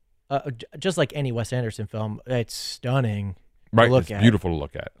 just like any Wes Anderson film, it's stunning. Right, it's beautiful to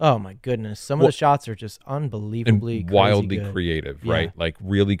look at. Oh my goodness, some of the shots are just unbelievably and wildly good. Creative, right? Like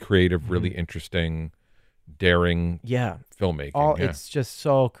really creative, really interesting, daring. Filmmaking. It's just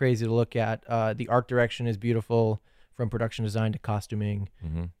so crazy to look at. The art direction is beautiful, from production design to costuming.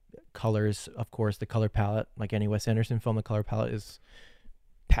 Colors, of course, the color palette, like any Wes Anderson film, the color palette is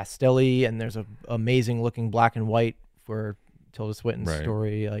pastel-y, and there's an amazing looking black and white for Tilda Swinton's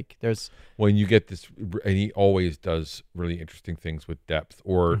story. Like, there's when you get this, and he always does really interesting things with depth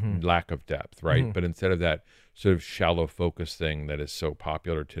or lack of depth, right? But instead of that sort of shallow focus thing that is so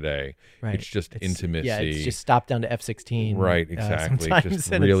popular today, it's just intimacy. Yeah, it's just stopped down to F16. Right, exactly.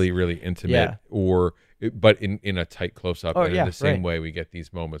 Just really, really intimate, but in a tight close up. And in the same way, we get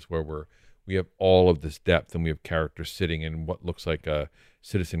these moments where we have all of this depth, and we have characters sitting in what looks like a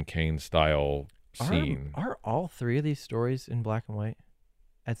Citizen Kane style scene. Are all 3 of these stories in black and white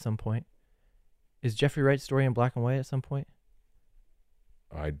at some point? Is Jeffrey Wright's story in black and white at some point?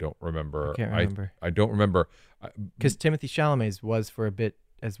 I don't remember. I can't remember. I don't remember. Because Timothy Chalamet's was for a bit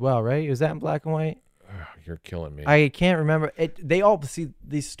as well, right? Was that in black and white? You're killing me. I can't remember. They all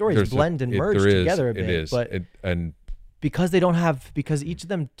these stories blend and merge together a bit. It is. But because because each of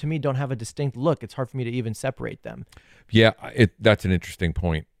them to me don't have a distinct look, it's hard for me to even separate them. Yeah, that's an interesting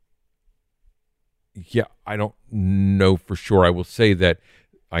point. Yeah, I don't know for sure. I will say that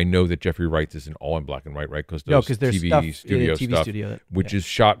I know that Jeffrey Wright's isn't all in black and white, right? Because there's TV studio, which is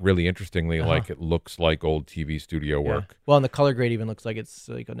shot really interestingly, like it looks like old TV studio work. Well, and the color grade even looks like it's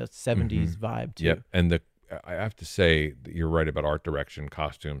like on a 70s vibe too. Yeah, and I have to say that you're right about art direction,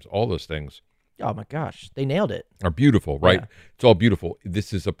 costumes, all those things. Oh my gosh, they nailed it. Are beautiful, right? Yeah. It's all beautiful.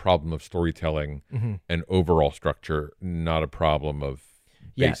 This is a problem of storytelling Mm-hmm. and overall structure, not a problem of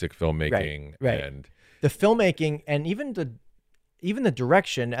basic filmmaking. Right. And The filmmaking and even the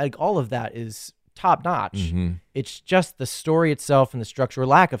direction, like all of that is top notch. Mhm. It's just the story itself and the structure, or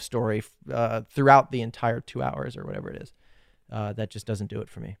lack of story throughout the entire 2 hours or whatever it is, that just doesn't do it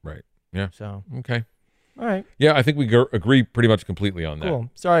for me. right. Yeah. So, Okay. all right, Yeah, I think we agree pretty much completely on that. cool.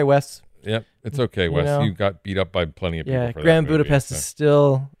 Sorry, Wes. Yep, it's okay, Wes. know. You got beat up by plenty of people. Yeah, for Grand that movie, Budapest so- is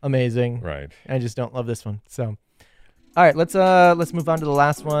still amazing. right. I just don't love this one. So, all right, let's move on to the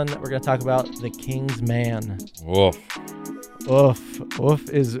last one. We're gonna talk about The King's Man. Woof. Oof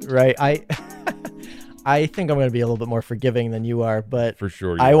is right. I think I'm gonna be a little bit more forgiving than you are, but For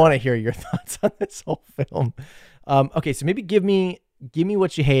sure. I want to hear your thoughts on this whole film. Okay, so maybe give me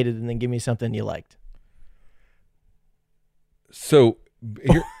what you hated, and then give me something you liked. So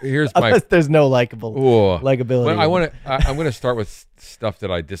here's my. Unless there's no likability. Well, I'm going to start with stuff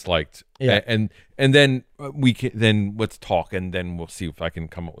that I disliked. Yeah. And then then let's talk, and then we'll see if I can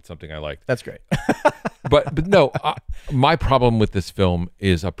come up with something I liked. That's great. But no, my problem with this film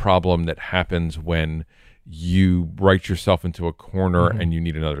is a problem that happens when you write yourself into a corner and you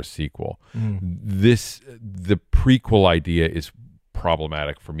need another sequel. The prequel idea is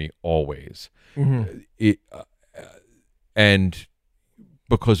problematic for me always. And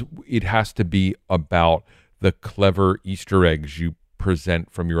because it has to be about the clever Easter eggs you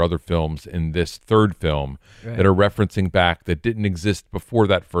present from your other films in this third film that are referencing back that didn't exist before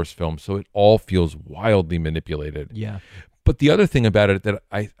that first film. So it all feels wildly manipulated. Yeah. But the other thing about it that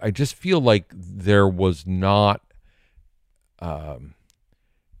I just feel like there was not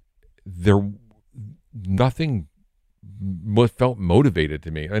nothing felt motivated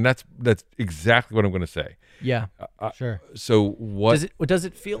to me, and that's exactly what I'm going to say. Yeah. Sure. So what does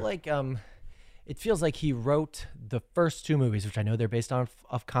it feel like? It feels like he wrote the first two movies, which I know they're based on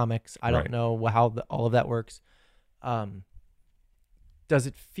of comics. I don't know how all of that works. Does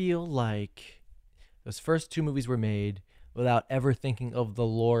it feel like those first two movies were made without ever thinking of the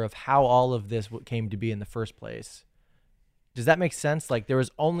lore of how all of this came to be in the first place? Does that make sense? Like there was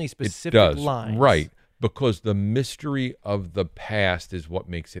only specific lines, right? Because the mystery of the past is what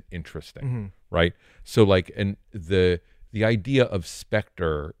makes it interesting, right? So like, and the idea of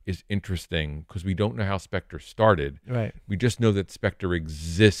Spectre is interesting because we don't know how Spectre started. Right. We just know that Spectre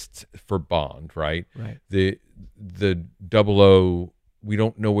exists for Bond, right? Right. The 00, we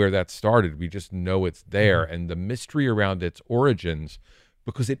don't know where that started. We just know it's there. And the mystery around its origins,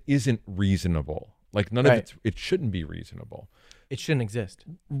 because it isn't reasonable. Like none of it shouldn't be reasonable. It shouldn't exist.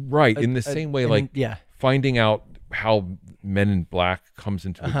 Right. In the same way, finding out how Men in Black comes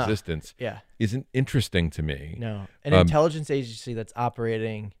into existence isn't interesting to me. No. An intelligence agency that's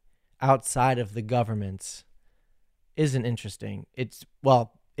operating outside of the government's isn't interesting. It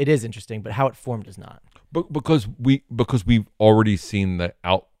is interesting, but how it formed is not. But because we've already seen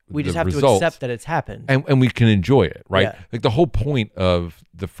we just have results, to accept that it's happened. And we can enjoy it, right? Yeah. Like the whole point of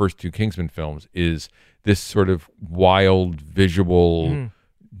the first two Kingsman films is this sort of wild visual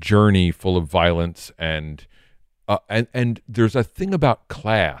journey full of violence and there's a thing about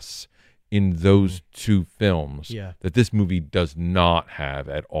class in those two films that this movie does not have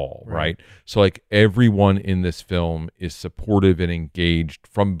at all, right? So like everyone in this film is supportive and engaged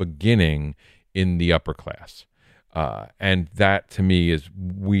from beginning in the upper class. And that to me is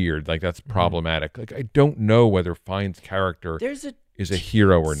weird. Like that's problematic. Like I don't know whether Fiennes' character is a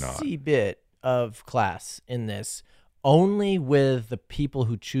hero or not. There's a bit of class in this, only with the people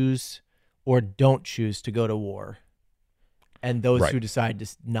who choose or don't choose to go to war, and those who decide to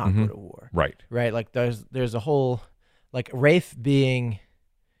not go to war. Right. Like there's a whole, like Rafe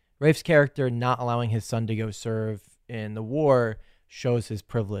Rafe's character not allowing his son to go serve in the war shows his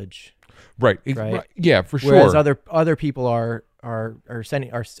privilege. Right. Yeah, for sure. Whereas other people are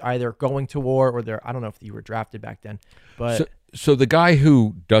either going to war or I don't know if you were drafted back then, but so the guy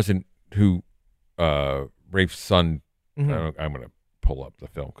who Rafe's son, I'm going to pull up the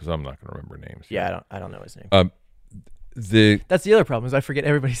film because I'm not going to remember names. Yeah, I don't know his name. That's the other problem is I forget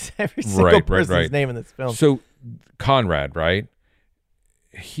every single person's name in this film. So Conrad, right?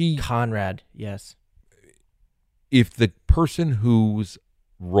 Conrad, yes. If the person whose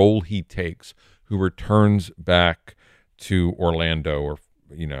role he takes, who returns back to Orlando or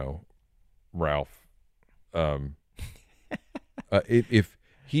Ralph, if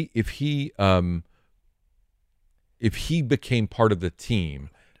he became part of the team,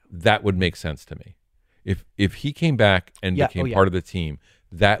 that would make sense to me. If he came back and became part of the team,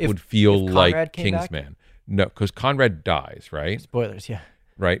 that would feel like Kingsman. No, because Conrad dies, right? Spoilers, yeah.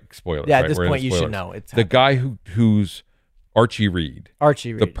 Right? Spoilers. Yeah, right? at this We're in point the you should spoilers. know. It's The guy who's Archie Reed.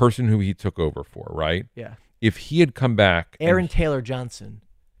 Archie Reed. The person who he took over for, right? Yeah. If he had come back, Aaron Taylor Johnson,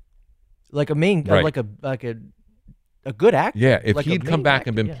 like a main, Right. like a good actor. yeah, if like he a had come main back actor,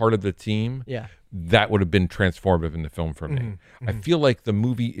 and been yeah. part of the team, Yeah. that would have been transformative in the film for me. I feel like the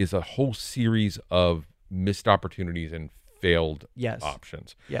movie is a whole series of missed opportunities and failed Yes.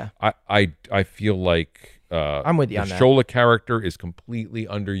 options. Yeah. I feel like I'm with you the on that. Shola character is completely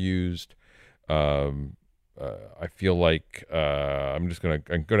underused. I feel like I'm just gonna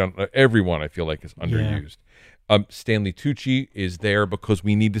go down. Everyone I feel like is underused. Stanley Tucci is there because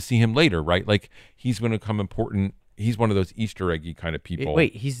we need to see him later, right? Like he's going to become important. He's one of those Easter eggy kind of people.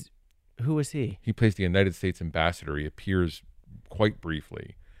 Wait, who is he? He plays the United States ambassador. He appears quite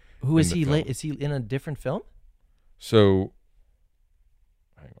briefly. Who is in the he? film. Is he in a different film? So,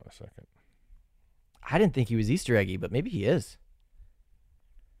 hang on a second. I didn't think he was Easter eggy, but maybe he is.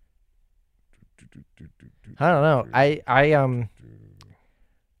 I don't know.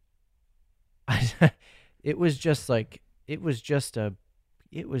 It was just a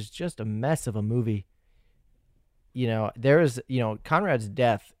mess of a movie. Conrad's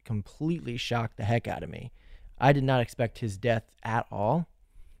death completely shocked the heck out of me. I did not expect his death at all.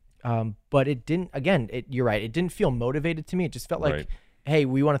 But it didn't, you're right. It didn't feel motivated to me. It just felt like, Right. hey,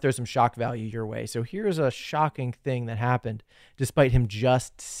 we want to throw some shock value your way. So here's a shocking thing that happened despite him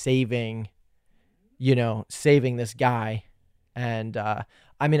just saving this guy. And,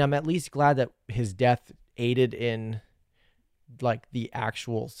 I'm at least glad that his death aided in like the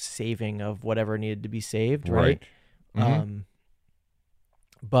actual saving of whatever needed to be saved. Right.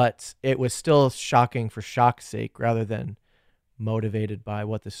 But it was still shocking for shock's sake rather than motivated by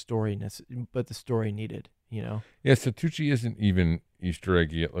what the story needed, Yeah, so Tucci isn't even Easter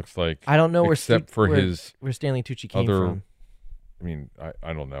eggy. It looks like I don't know where Stanley Tucci came from. I mean,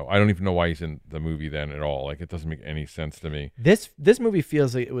 I don't know. I don't even know why he's in the movie then at all. Like, it doesn't make any sense to me. This movie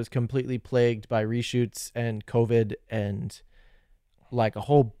feels like it was completely plagued by reshoots and COVID and like a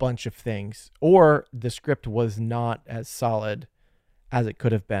whole bunch of things, or the script was not as solid as it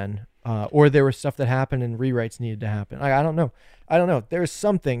could have been, or there was stuff that happened and rewrites needed to happen. I don't know. There's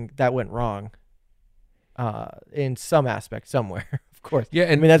something that went wrong in some aspect somewhere. Of course. Yeah,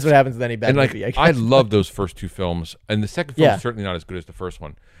 and that's what happens with any bad movie. I guess. I love those first two films, and the second film Yeah. is certainly not as good as the first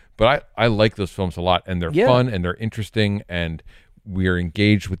one. But I like those films a lot, and they're fun and they're interesting, and we're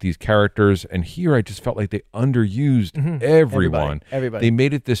engaged with these characters. And here, I just felt like they underused everyone. Everybody. They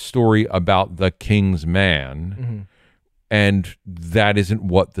made it this story about the King's Man, and that isn't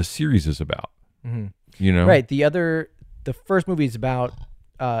what the series is about. Right. The first movie is about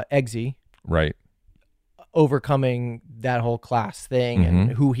Eggsy. Right. Overcoming that whole class thing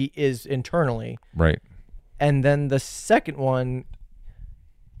and who he is internally. Right. And then the second one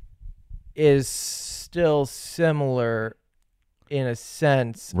is still similar in a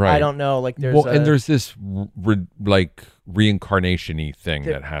sense. Right. I don't know. Like there's this reincarnation-y thing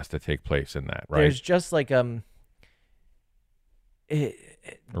that has to take place in that, right? There's just like a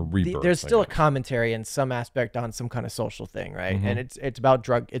rebirth. there's still a commentary in some aspect on some kind of social thing, right? And it's about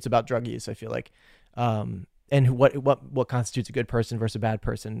drug use, I feel like. And what constitutes a good person versus a bad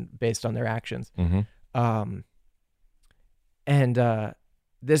person based on their actions.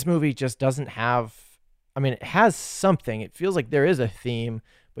 This movie just doesn't have, it has something. It feels like there is a theme,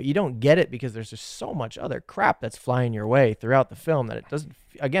 but you don't get it because there's just so much other crap that's flying your way throughout the film that it doesn't,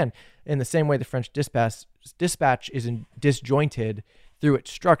 again, in the same way the French Dispatch is disjointed through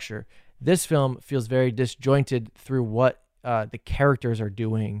its structure. This film feels very disjointed through what the characters are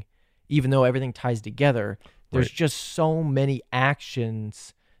doing. Even though everything ties together, there's just so many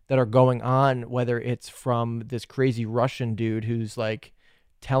actions that are going on, whether it's from this crazy Russian dude who's like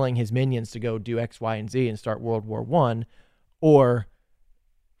telling his minions to go do X, Y, and Z and start World War I, or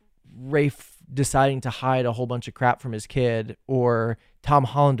Rafe deciding to hide a whole bunch of crap from his kid, or Tom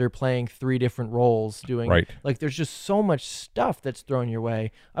Hollander playing 3 different roles doing like there's just so much stuff that's thrown your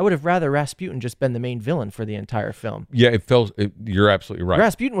way. I would have rather Rasputin just been the main villain for the entire film. Yeah, you're absolutely right.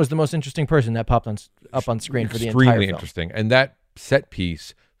 Rasputin was the most interesting person that popped up on screen for the entire film. Extremely interesting. And that set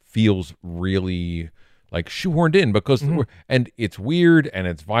piece feels really like shoehorned in because and it's weird and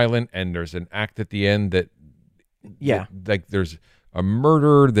it's violent and there's an act at the end that like there's a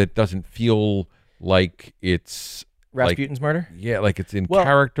murder that doesn't feel like it's Rasputin's murder? Yeah, like it's in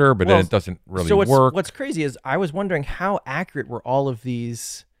character, but then it doesn't really work. What's crazy is I was wondering how accurate were all of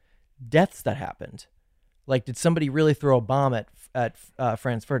these deaths that happened. Like, did somebody really throw a bomb at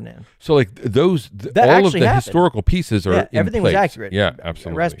Franz Ferdinand? So, like all of the historical pieces are in everything place. was accurate. Yeah,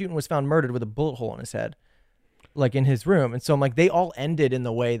 absolutely. Rasputin was found murdered with a bullet hole in his head. like in his room. And so I'm like, they all ended in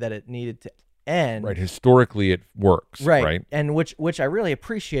the way that it needed to end. Right. Historically, it works. Right. And which I really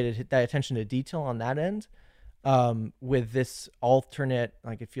appreciated that attention to detail on that end. With this alternate,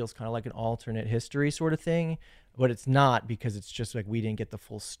 like it feels kind of like an alternate history sort of thing, but it's not, because it's just like we didn't get the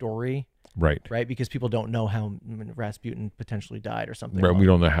full story. Right. Because people don't know how Rasputin potentially died or something. Right. We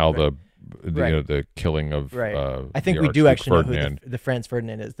don't know how the you know, the killing of I think we do actually know who the Franz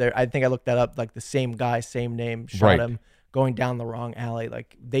Ferdinand is. There, I think I looked that up. Like the same guy, same name, shot him going down the wrong alley.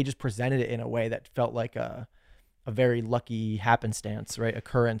 Like they just presented it in a way that felt like a very lucky happenstance,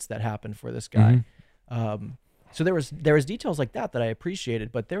 occurrence that happened for this guy. So there was details like that I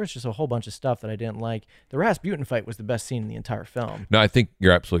appreciated, but there was just a whole bunch of stuff that I didn't like. The Rasputin fight was the best scene in the entire film. No, I think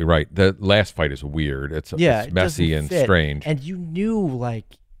you're absolutely right. The last fight is weird. It's messy and strange. And you knew, like,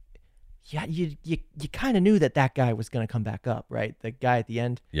 you kind of knew that guy was going to come back up, right? The guy at the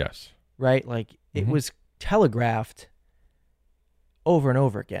end. Yes. Right? Like, it was telegraphed over and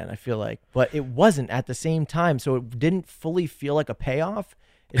over again, I feel like. But it wasn't at the same time, so it didn't fully feel like a payoff.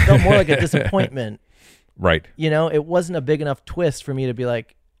 It felt more like a disappointment. Right. You know, it wasn't a big enough twist for me to be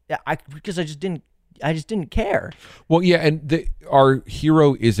like, because I just didn't care. Well, yeah, and our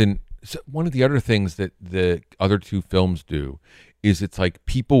hero isn't. So one of the other things that the other two films do is it's like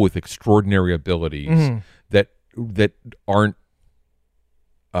people with extraordinary abilities that aren't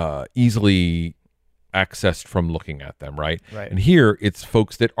easily accessed from looking at them, right? And here it's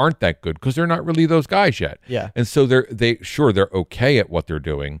folks that aren't that good because they're not really those guys yet. Yeah. And so they're okay at what they're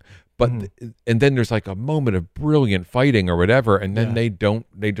doing. But and then there's like a moment of brilliant fighting or whatever, and then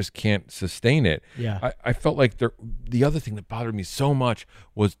they just can't sustain it. Yeah. I felt like the other thing that bothered me so much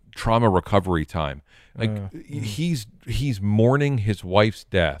was trauma recovery time. Like he's mourning his wife's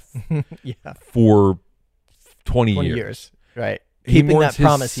death for 20 years. Right. He mourns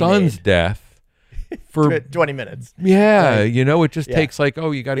his son's death for 20 minutes. Yeah, you know, it just takes like,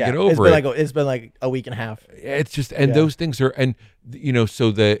 oh, you got to get over it. It's been like a week and a half. It's just, and those things are, and you know,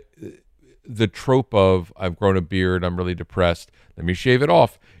 so the trope of I've grown a beard, I'm really depressed, let me shave it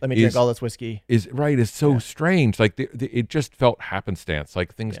off. Let me drink all this whiskey. Is so strange. Like it just felt happenstance.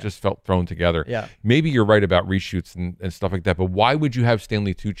 Like things just felt thrown together. Yeah. Maybe you're right about reshoots and stuff like that, but why would you have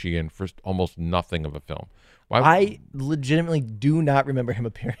Stanley Tucci in for almost nothing of a film? I legitimately do not remember him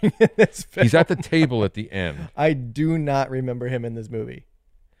appearing in this film. He's at the table at the end. I do not remember him in this movie.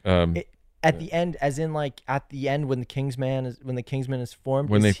 At the end, as in like at the end when the Kingsman is formed.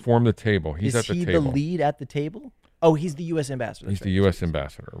 When they form the table, he's at the table. Is he the lead at the table? Oh, he's the U.S. ambassador. He's the U.S.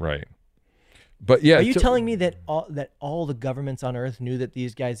 ambassador, right? But yeah, are you telling me that all the governments on Earth knew that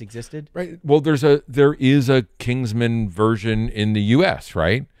these guys existed? Right. Well, there is a Kingsman version in the U.S.,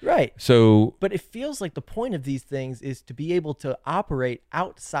 right? Right. So, but it feels like the point of these things is to be able to operate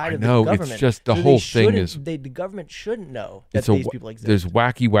outside of the government. It's just the whole thing is the government shouldn't know that these people exist. There's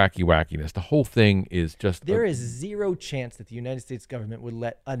wackiness. The whole thing is just there is zero chance that the United States government would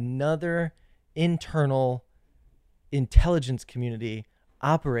let another internal intelligence community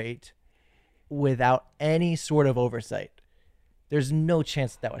operate without any sort of oversight. There's no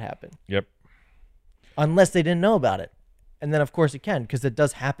chance that would happen. Yep. Unless they didn't know about it. And then, of course, it can, because it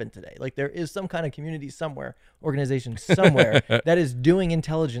does happen today. Like, there is some kind of community somewhere, organization somewhere, that is doing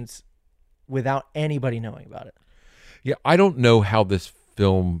intelligence without anybody knowing about it. Yeah, I don't know how this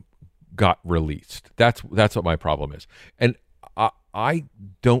film got released. That's what my problem is. And I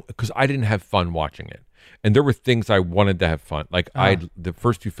don't, because I didn't have fun watching it. And there were things I wanted to have fun. Like the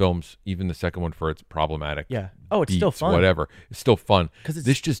first two films, even the second one for its problematic. Yeah. Oh, it's beats, still fun. Whatever. It's still fun.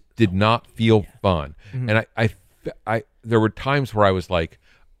 This just did not feel fun. And I there were times where I was like,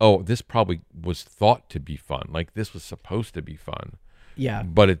 oh, this probably was thought to be fun. Like this was supposed to be fun. Yeah.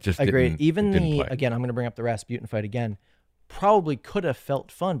 But it just agreed. Didn't play. Again, I'm going to bring up the Rasputin fight again. Probably could have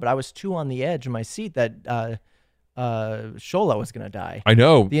felt fun, but I was too on the edge of my seat that Shola was going to die. I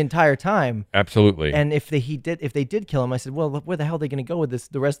know. The entire time. Absolutely. And if they did kill him, I said, well, where the hell are they going to go with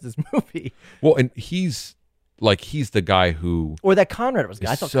the rest of this movie? Well, and he's the guy who, or that Conrad was.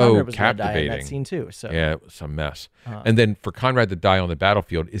 I thought so Conrad was going to die in captivating. that scene too. So yeah, it was a mess. And then for Conrad to die on the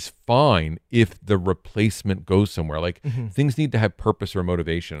battlefield is fine if the replacement goes somewhere. Like things need to have purpose or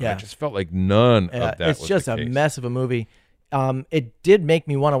motivation. And I just felt like none of that. It's just a mess of a movie. It did make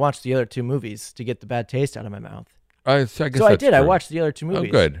me want to watch the other two movies to get the bad taste out of my mouth. I guess I did. True. I watched the other two movies.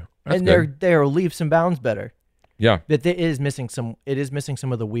 Oh, good. That's and good. they're leaps and bounds better. Yeah. But it is missing some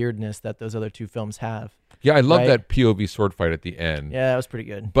of the weirdness that those other two films have. Yeah, I love that POV sword fight at the end. Yeah, that was pretty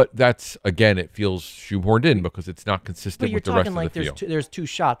good. But that's, again, it feels shoehorned in because it's not consistent with the rest of the field. There's two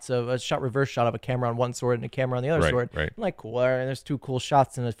shots of reverse shot of a camera on one sword and a camera on the other sword. Right. I'm like, cool. There's two cool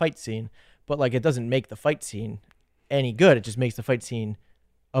shots in a fight scene. but like it doesn't make the fight scene any good. It just makes the fight scene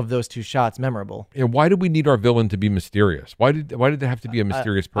of those two shots memorable. Yeah, why do we need our villain to be mysterious? Why did there have to be a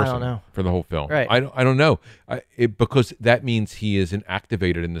mysterious person I don't know. for the whole film? Right. I don't know. Because that means he isn't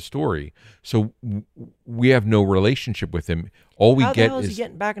activated in the story. So we have no relationship with him. All we How get the hell is he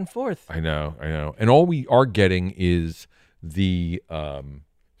getting back and forth? I know. And all we are getting is the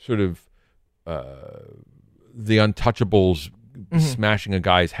sort of the Untouchables smashing a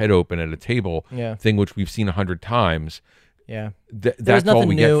guy's head open at a table thing, which we've seen 100 times. Yeah. That's all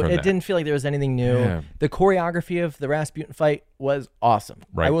we new. get from It that. didn't feel like there was anything new. Yeah. The choreography of the Rasputin fight was awesome.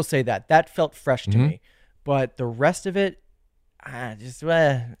 Right. I will say that. That felt fresh to me. But the rest of it, it's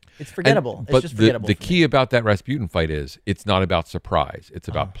forgettable. But it's just forgettable. the key about that Rasputin fight is it's not about surprise. It's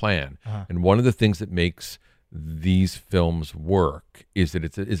about plan. And one of the things that makes these films work is that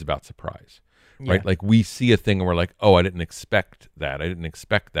it is about surprise. Right? Yeah. Like we see a thing and we're like, oh, I didn't expect that.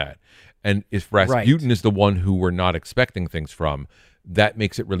 And if Rasputin is the one who we're not expecting things from, that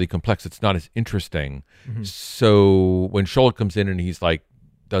makes it really complex. It's not as interesting. So when Sholok comes in and he's like,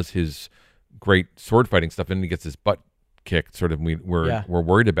 does his great sword fighting stuff and he gets his butt kicked, sort of, we're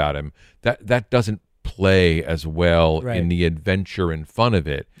worried about him. That doesn't play as well in the adventure and fun of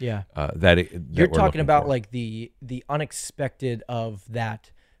it. Yeah. You're talking about like the unexpected of that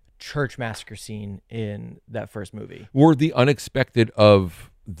church massacre scene in that first movie, or the unexpected of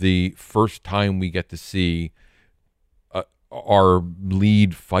the first time we get to see our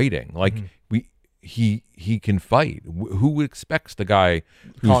lead fighting. Like he can fight. Who expects the guy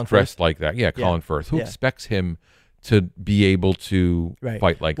who's Colin dressed Firth? like that? Yeah, Colin Firth. Who expects him to be able to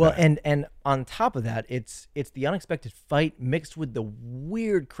fight like that? Well, and on top of that, it's the unexpected fight mixed with the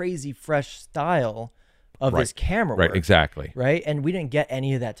weird, crazy, fresh style of this camera work. Right, exactly. Right? And we didn't get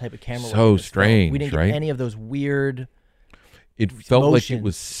any of that type of camera work. So strange, We didn't get any of those weird... It felt like it motions.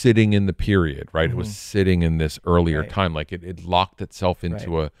 was sitting in the period, right? It was sitting in this earlier time. Like it locked itself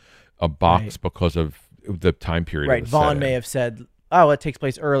into a box because of the time period. Right. Vaughn may have said, oh, it takes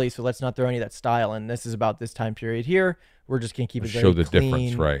place early, so let's not throw any of that style. And this is about this time period here. We're just going to keep it very show the clean.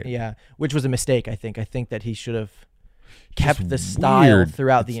 difference, right? Yeah, which was a mistake, I think. I think that he should have kept the style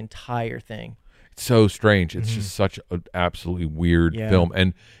throughout the entire thing. It's so strange. It's just such an absolutely weird film.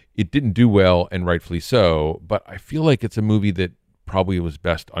 And it didn't do well, and rightfully so. But I feel like it's a movie that probably was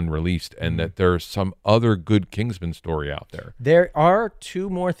best unreleased, and that there's some other good Kingsman story out there. There are 2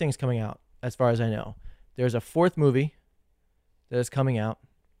 more things coming out, as far as I know. There's a 4th movie that is coming out.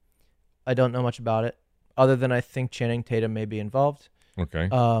 I don't know much about it, other than I think Channing Tatum may be involved. Okay.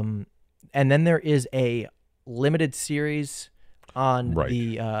 And then there is a limited series on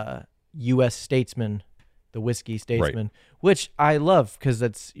the U.S. Statesman, the Whiskey Statesman, which I love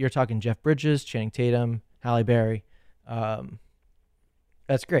because you're talking Jeff Bridges, Channing Tatum, Halle Berry.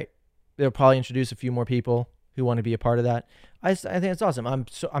 That's great. They'll probably introduce a few more people who want to be a part of that. I think it's awesome. I'm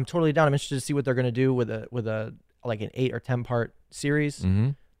totally down. I'm interested to see what they're going to do with a like an 8 or 10 part series.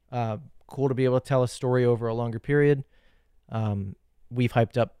 Cool to be able to tell a story over a longer period. We've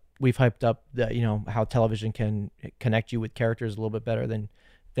hyped up the, how television can connect you with characters a little bit better than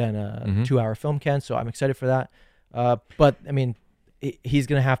a 2-hour film can. So I'm excited for that. But I mean, he's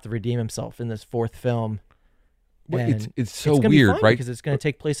going to have to redeem himself in this 4th film. Well, it's so gonna weird, be fun right? Because it's going to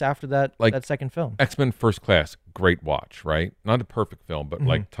take place after that second film. X-Men First Class, great watch, right? Not a perfect film, but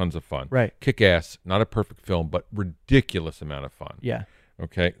like tons of fun. Right. Kick-Ass, not a perfect film, but ridiculous amount of fun. Yeah.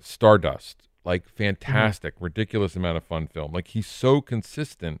 Okay. Stardust, like fantastic, ridiculous amount of fun film. Like he's so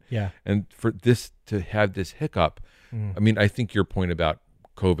consistent. Yeah. And for this to have this hiccup, I mean, I think your point about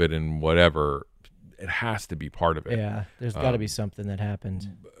COVID and whatever, it has to be part of it. Yeah. There's got to be something that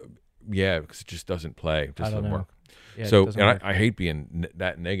happened. Yeah, because it just doesn't play. It just doesn't work. Yeah, so, and I hate being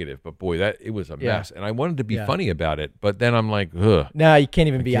that negative, but boy, it was a mess. And I wanted to be funny about it, but then I'm like, ugh. No, you can't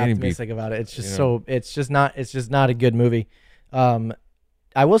even be optimistic about it. It's just it's just not a good movie.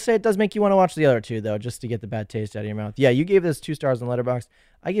 I will say it does make you want to watch the other 2 though, just to get the bad taste out of your mouth. Yeah, you gave this 2 stars on Letterboxd.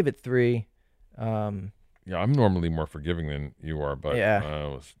 I give it 3. Yeah, I'm normally more forgiving than you are, but I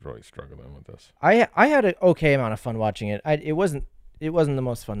was really struggling with this. I had an okay amount of fun watching it. It wasn't the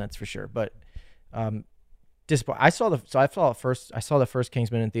most fun, that's for sure. But I saw the first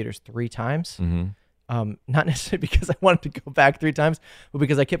Kingsman in theaters 3 times. Not necessarily because I wanted to go back 3 times, but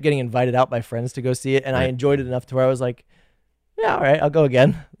because I kept getting invited out by friends to go see it, and I enjoyed it enough to where I was like, yeah, all right, I'll go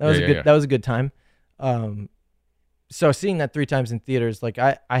again. That was that was a good time. So seeing that 3 times in theaters, like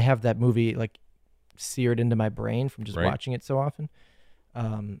I have that movie like seared into my brain from just watching it so often.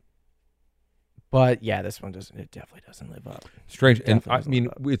 But yeah, this one definitely doesn't live up. Strange. And I mean,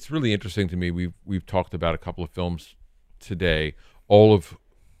 it's really interesting to me. We've talked about a couple of films today, all of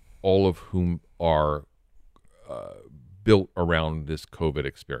all of whom are built around this COVID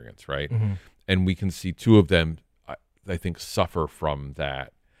experience, right? Mm-hmm. And we can see two of them, I think, suffer from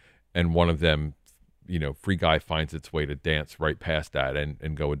that. And one of them, Free Guy finds its way to dance right past that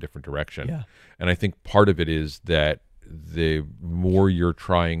and go a different direction. Yeah. And I think part of it is that the more you're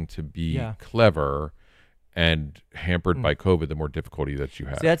trying to be clever and hampered by COVID, the more difficulty that you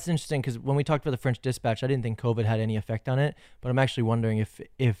have. See, that's interesting, because when we talked about the French Dispatch, I didn't think COVID had any effect on it, but I'm actually wondering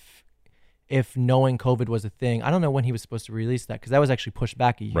if knowing COVID was a thing. I don't know when he was supposed to release that, because that was actually pushed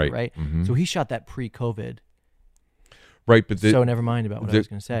back a year, right? Mm-hmm. So he shot that pre-COVID. Right, but so never mind about what I was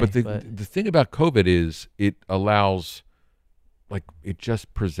going to say. But the thing about COVID is it allows, it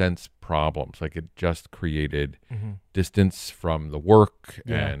just presents problems. It just created distance from the work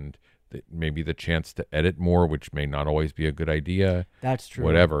and maybe the chance to edit more, which may not always be a good idea. That's true.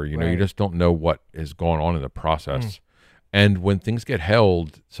 Whatever, you just don't know what is going on in the process. And when things get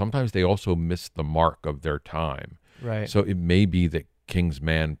held, sometimes they also miss the mark of their time. Right. So it may be that King's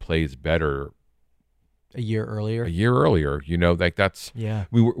Man plays better a year earlier. That's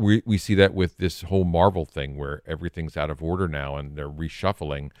we see that with this whole Marvel thing where everything's out of order now and they're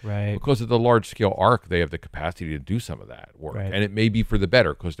reshuffling. Right. Because of the large scale arc, they have the capacity to do some of that work. Right. And it may be for the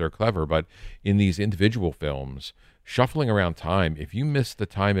better because they're clever, but in these individual films, shuffling around time, if you miss the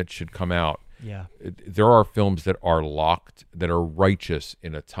time it should come out, there are films that are locked, that are righteous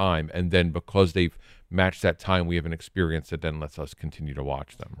in a time, and then because they've matched that time, we have an experience that then lets us continue to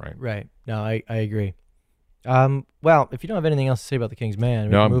watch them, right? Right. No, I agree. Well, if you don't have anything else to say about The King's Man,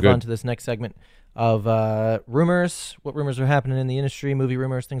 we can move on to this next segment of rumors, what rumors are happening in the industry, movie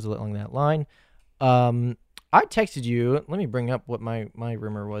rumors, things along that line. I texted you. Let me bring up what my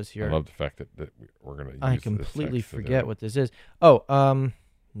rumor was here. I love the fact that we're going to use I completely forget what this is. Oh,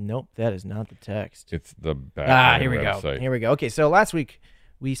 nope, that is not the text. It's the Batman here we website. go. Here we go. Okay, so last week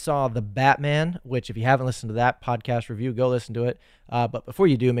we saw The Batman, which if you haven't listened to that podcast review, go listen to it. But before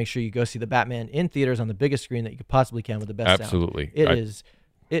you do, make sure you go see The Batman in theaters on the biggest screen that you possibly can with the best Absolutely. sound.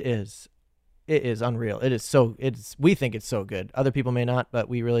 It is unreal. We think it's so good. Other people may not, but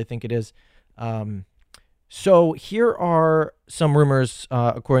we really think it is. So here are some rumors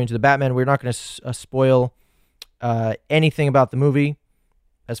according to The Batman. We're not going to spoil anything about the movie,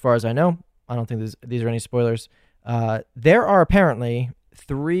 as far as I know. I don't think these are any spoilers. There are apparently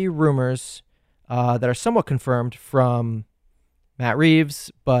 3 rumors that are somewhat confirmed from Matt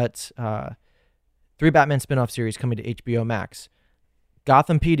Reeves, but 3 Batman spinoff series coming to HBO Max.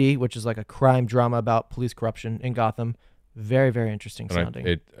 Gotham PD, which is like a crime drama about police corruption in Gotham. Very, very interesting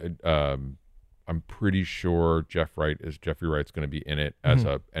sounding. I'm pretty sure Jeffrey Wright's going to be in it as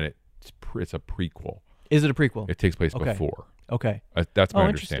it's a prequel. Is it a prequel? It takes place before. Okay. That's my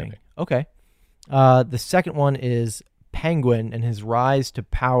understanding. Okay. The second one is Penguin and his rise to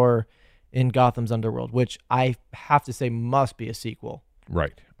power in Gotham's underworld, which I have to say must be a sequel.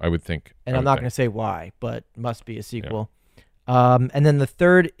 Right. I would think. And I'm not going to say why, but must be a sequel. Yeah. And then the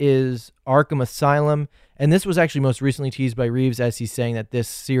third is Arkham Asylum. And this was actually most recently teased by Reeves as he's saying that this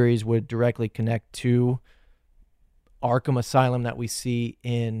series would directly connect to Arkham Asylum that we see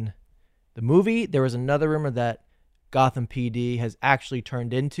in the movie. There was another rumor that Gotham PD has actually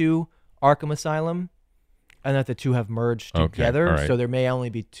turned into Arkham Asylum and that the two have merged together. Right. So there may only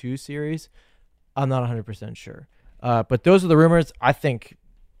be 2 series. I'm not 100% sure. But those are the rumors. I think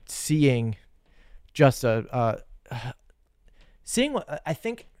seeing just seeing what I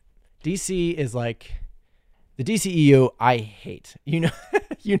think DC is like, the DCEU I hate.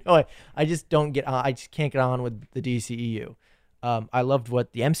 I just don't get on. I just can't get on with the DCEU. I loved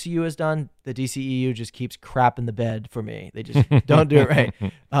what the MCU has done. The DCEU just keeps crap in the bed for me. They just don't do it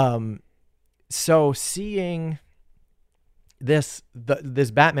right. So seeing this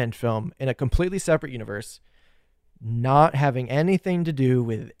Batman film in a completely separate universe, not having anything to do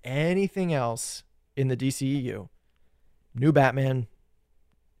with anything else in the DCEU, new Batman,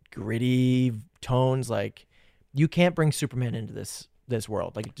 gritty tones, like you can't bring Superman into this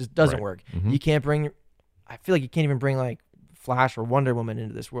world. Like it just doesn't work. Mm-hmm. You can't bring. I feel like you can't even bring like Flash or Wonder Woman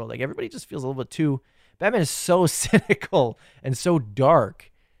into this world. Like everybody just feels a little bit too. Batman is so cynical and so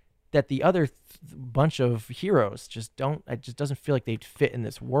dark that the other bunch of heroes just don't. It just doesn't feel like they fit in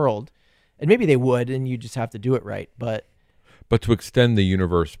this world. And maybe they would, and you just have to do it right. But to extend the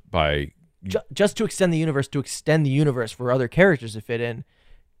universe by just to extend the universe for other characters to fit in,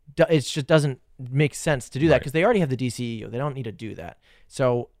 it just doesn't make sense to do that because they already have the DCEU. They don't need to do that.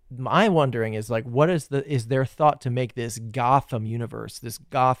 So my wondering is like, what is their thought to make this Gotham universe, this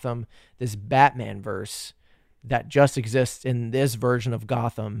Batman verse that just exists in this version of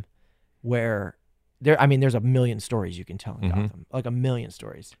Gotham, where there's a million stories you can tell in Gotham, like a million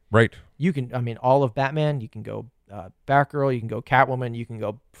stories. Right. You can, all of Batman. You can go Batgirl. You can go Catwoman. You can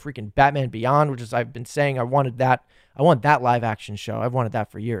go freaking Batman Beyond, which is I've been saying I want that live action show. I've wanted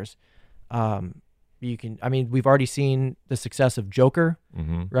that for years. You can, we've already seen the success of Joker,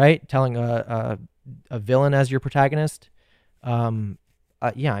 right? Telling a villain as your protagonist. You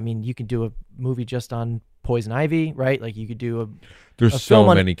could do a movie just on Poison Ivy, right? Like you could do There's so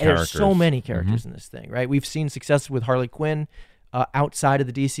many characters. There's so many characters in this thing, right? We've seen success with Harley Quinn outside of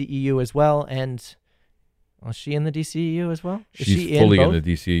the DCEU as well, and is she in the DCEU as well? She's fully in the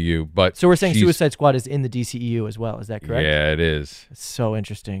DCEU, but so we're saying Suicide Squad is in the DCEU as well. Is that correct? Yeah, it is. It's so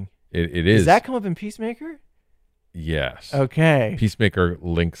interesting. It is. Does that come up in Peacemaker? Yes. Okay. Peacemaker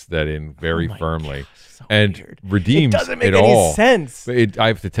links that in very firmly, so and weird. redeems it doesn't make it any all. sense. But I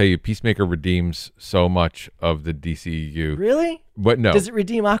have to tell you, Peacemaker redeems so much of the DCEU. Really? But no. Does it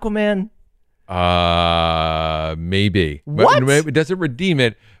redeem Aquaman? Maybe. What? But it doesn't redeem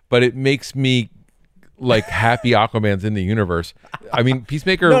it, but it makes me like happy Aquaman's in the universe.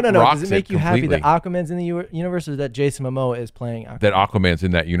 Peacemaker No. rocks Does it make you happy completely. that Aquaman's in the universe, or that Jason Momoa is playing Aquaman? That Aquaman's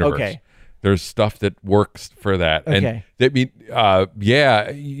in that universe. Okay. There's stuff that works for that. Okay. And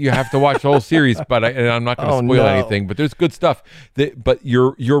you have to watch the whole series, but I'm not going to spoil anything, but there's good stuff. But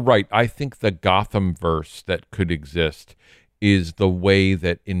you're right. I think the Gotham verse that could exist is the way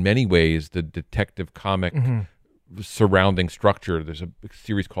that in many ways the detective comic surrounding structure. There's a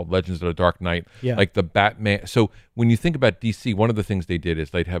series called Legends of the Dark Knight, like the Batman. So when you think about DC, one of the things they did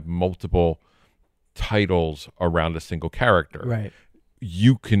is they'd have multiple titles around a single character. Right.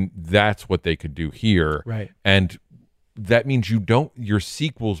 That's what they could do here. Right. And that means your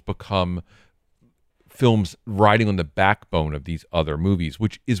sequels become films riding on the backbone of these other movies,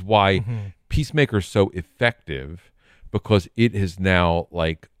 which is why Peacemaker's so effective, because it is now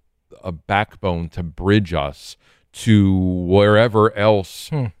like a backbone to bridge us to wherever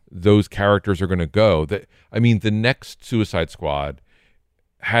else those characters are going to go. The next Suicide Squad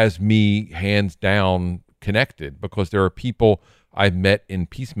has me hands down connected, because there are people I've met in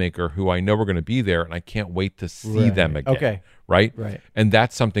Peacemaker who I know are going to be there, and I can't wait to see them again. Okay. Right? Right. And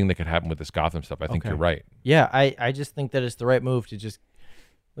that's something that could happen with this Gotham stuff. I think you're right. Yeah, I just think that it's the right move to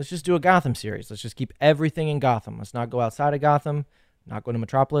let's just do a Gotham series. Let's just keep everything in Gotham. Let's not go outside of Gotham, not go to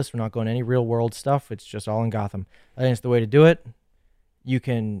Metropolis. We're not going to any real world stuff. It's just all in Gotham. I think it's the way to do it. You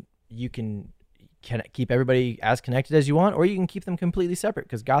can keep everybody as connected as you want, or you can keep them completely separate,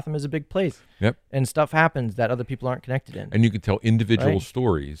 because Gotham is a big place. Yep. And stuff happens that other people aren't connected in. And you can tell individual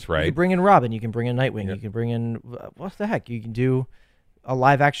stories, right? You can bring in Robin. You can bring in Nightwing. You can bring in what the heck? You can do a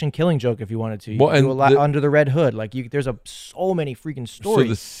live action Killing Joke if you wanted to. You can do Under the Red Hood. Like there's so many freaking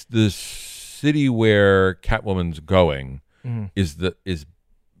stories. So the city where Catwoman's going is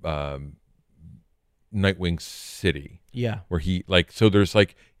Nightwing City. Yeah. Where there's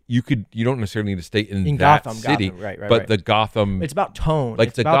you don't necessarily need to stay in that Gotham, city, right, but the Gotham. It's about tone. Like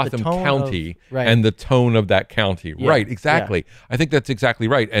it's the about Gotham tone County right. and the tone of that county. Yeah, Right, exactly. yeah. I think that's exactly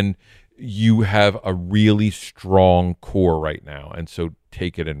right. And you have a really strong core right now, and so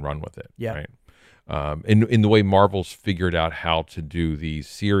take it and run with it. Yeah. Right. In the way Marvel's figured out how to do these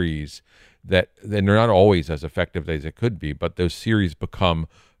series, and they're not always as effective as it could be, but those series become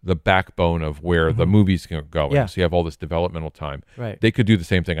the backbone of where the movies can go. Yeah. So you have all this developmental time. Right. They could do the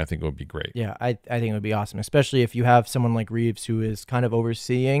same thing. I think it would be great. Yeah, I think it would be awesome, especially if you have someone like Reeves who is kind of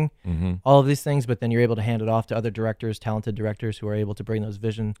overseeing all of these things, but then you're able to hand it off to other directors, talented directors who are able to bring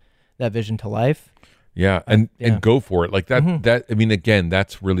that vision to life. Yeah, and go for it. Like that again,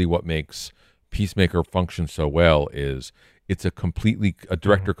 that's really what makes Peacemaker function so well, is it's a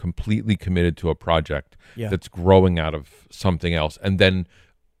director completely committed to a project that's growing out of something else, and then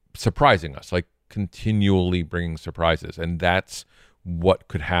surprising us, like continually bringing surprises. And that's what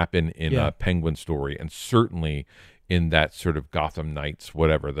could happen in a Penguin story, and certainly in that sort of Gotham Knights,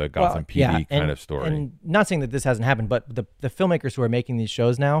 whatever, the Gotham PD kind of story. And not saying that this hasn't happened, but the filmmakers who are making these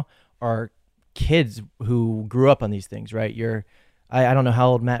shows now are kids who grew up on these things, right? I don't know how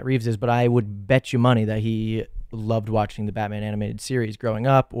old Matt Reeves is, but I would bet you money that he loved watching the Batman animated series growing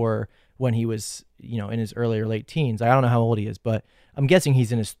up, or when he was, in his early or late teens. I don't know how old he is, but I'm guessing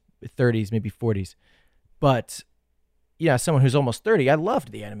he's in his 30s, maybe 40s. But someone who's almost 30, I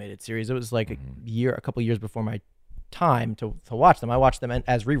loved the animated series. It was like a couple years before my time to watch them. I watched them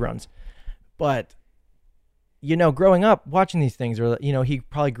as reruns. But growing up watching these things, or he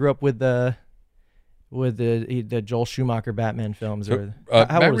probably grew up with the Joel Schumacher Batman films. So,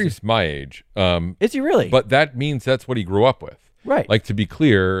 Matt Reeves my age. Is he really? But that means that's what he grew up with. Right. Like, to be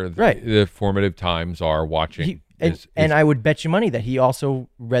clear, right. the formative times are watching And I would bet you money that he also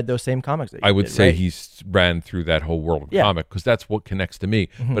read those same comics. I would say right? he's ran through that whole world of comic, because that's what connects to me.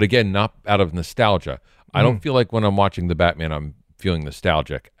 But again, not out of nostalgia. I don't feel like when I'm watching the Batman, I'm feeling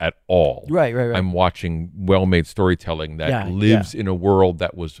nostalgic at all. Right. I'm watching well-made storytelling that lives in a world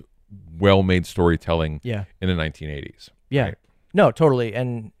that was well-made storytelling in the 1980s. Yeah. Right? No, totally.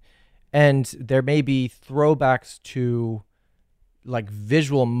 And there may be throwbacks to like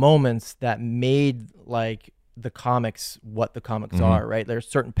visual moments that made like the comics what the comics are, right? There's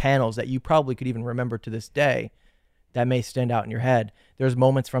certain panels that you probably could even remember to this day that may stand out in your head. There's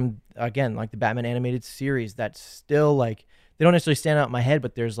moments from, again, like the Batman animated series that still like, they don't necessarily stand out in my head,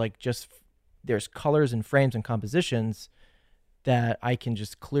 but there's like there's colors and frames and compositions that I can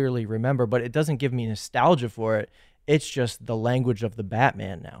just clearly remember, but it doesn't give me nostalgia for it. It's just the language of the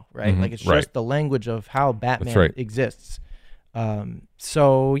Batman now, right? Like it's just the language of how Batman exists.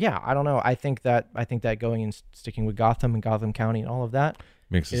 So yeah, I don't know. I think that going and sticking with Gotham and Gotham County and all of that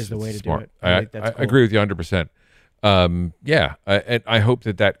is the way to do it. I agree with you 100%. And I hope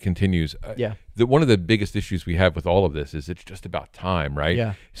that continues. One of the biggest issues we have with all of this is it's just about time, right?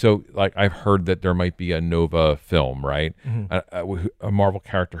 Yeah. So like I've heard that there might be a Nova film, right? A Marvel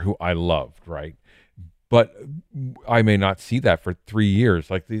character who I loved, right? But I may not see that for 3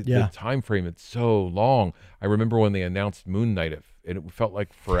 years. Like the time frame, it's so long. I remember when they announced Moon Knight, and it felt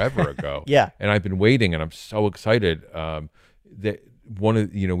like forever ago. And I've been waiting, and I'm so excited. That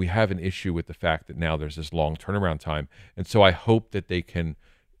we have an issue with the fact that now there's this long turnaround time, and so I hope that they can,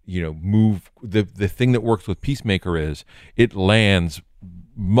 move the thing that works with Peacemaker is it lands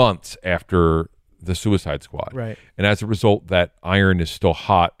months after the Suicide Squad. Right. And as a result, that iron is still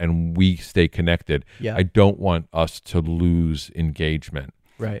hot and we stay connected. Yeah. I don't want us to lose engagement.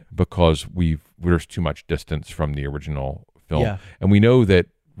 Right. Because there's too much distance from the original film. Yeah. And we know that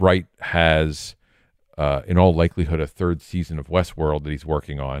Wright has, in all likelihood, a third season of Westworld that he's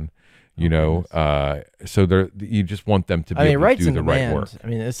working on. So you just want them to be able to do the right work. I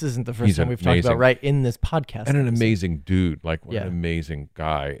mean, this isn't the first time we've talked about Wright in this podcast. And an amazing dude, like an amazing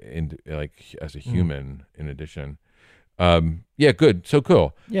guy, as a human. In addition, good, so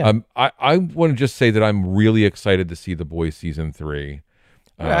cool. Yeah. I want to just say that I'm really excited to see The Boys season 3.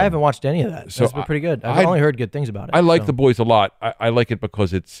 I haven't watched any of that. So it's been pretty good. I've only heard good things about it. I like The Boys a lot. I like it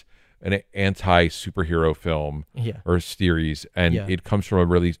because it's an anti-superhero film or series, and it comes from a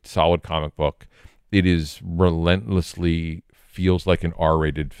really solid comic book. It is relentlessly feels like an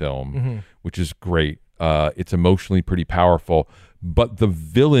R-rated film, which is great. It's emotionally pretty powerful, but the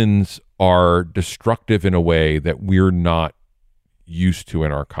villains are destructive in a way that we're not used to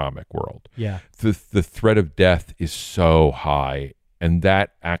in our comic world. Yeah. The threat of death is so high, and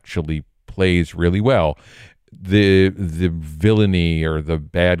that actually plays really well. The villainy or the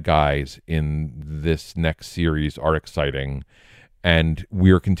bad guys in this next series are exciting, and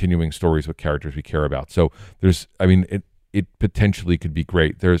we're continuing stories with characters we care about. So it potentially could be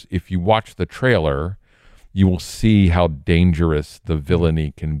great. If you watch the trailer, you will see how dangerous the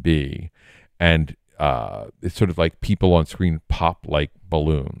villainy can be, and it's sort of like people on screen pop like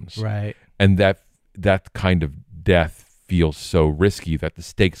balloons, right? And that kind of death feels so risky that the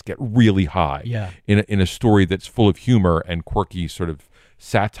stakes get really high in a story that's full of humor and quirky sort of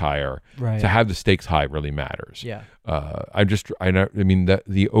satire. Right. To have the stakes high really matters. Yeah.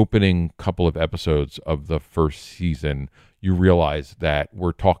 The opening couple of episodes of the first season, you realize that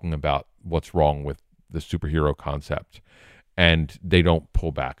we're talking about what's wrong with the superhero concept, and they don't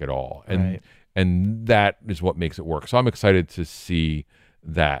pull back at all. And that is what makes it work. So I'm excited to see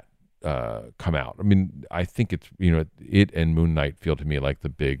that come out. I mean, I think it's it and Moon Knight feel to me like the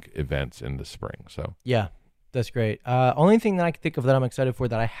big events in the spring. So yeah, that's great. Only thing that I can think of that I'm excited for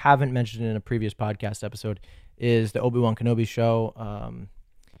that I haven't mentioned in a previous podcast episode is the Obi-Wan Kenobi show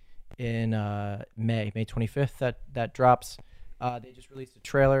in May 25th that drops. They just released a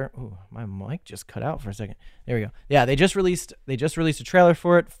trailer. Ooh, my mic just cut out for a second. There we go. Yeah, they just released a trailer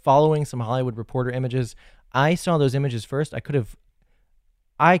for it following some Hollywood Reporter images. I saw those images first.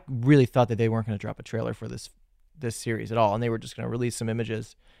 I really thought that they weren't going to drop a trailer for this series at all, and they were just going to release some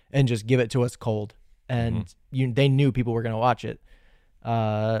images and just give it to us cold. And they knew people were going to watch it.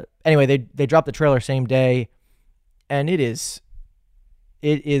 Anyway, they dropped the trailer same day, and it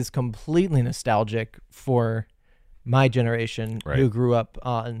is completely nostalgic for my generation who grew up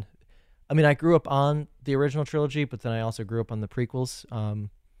on. I mean, I grew up on the original trilogy, but then I also grew up on the prequels.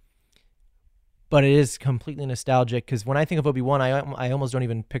 But it is completely nostalgic because when I think of Obi-Wan, I almost don't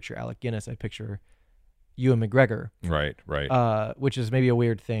even picture Alec Guinness. I picture Ewan McGregor. Right. Which is maybe a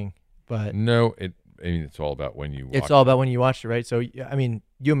weird thing, but no, I mean, it's all about when you watch It's all about when you watched it, right? So, I mean,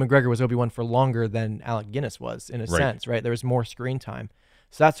 Ewan McGregor was Obi-Wan for longer than Alec Guinness was, in a sense, right? There was more screen time.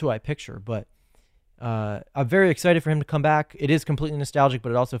 So that's who I picture. But I'm very excited for him to come back. It is completely nostalgic,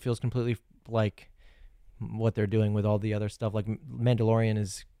 but it also feels completely like what they're doing with all the other stuff. Like Mandalorian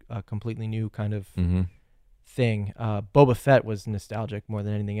is a completely new kind of thing. Boba Fett was nostalgic more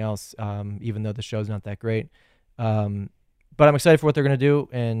than anything else, even though the show's not that great. But I'm excited for what they're going to do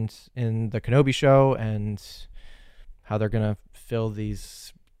and in the Kenobi show and how they're going to fill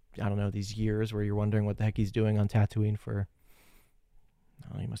these, I don't know, these years where you're wondering what the heck he's doing on Tatooine for,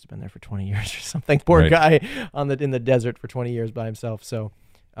 oh, he must have been there for 20 years or something. Poor guy in the desert for 20 years by himself. So,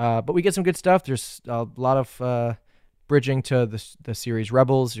 but we get some good stuff. There's a lot of bridging to the series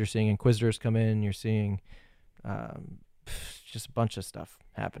Rebels. You're seeing Inquisitors come in. You're seeing just a bunch of stuff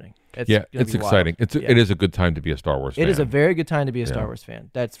happening. It's exciting. It is a good time to be a Star Wars fan. It is a very good time to be a Star Wars fan.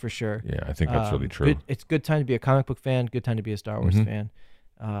 That's for sure. Yeah, I think that's really true. It's a good time to be a comic book fan. Good time to be a Star Wars fan.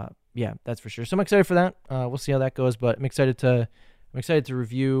 Yeah, that's for sure. So I'm excited for that. We'll see how that goes, but I'm excited to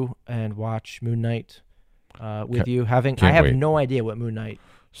review and watch Moon Knight with you. I have no idea what Moon Knight.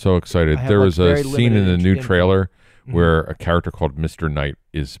 So excited. There was a scene in the new trailer where a character called Mr. Knight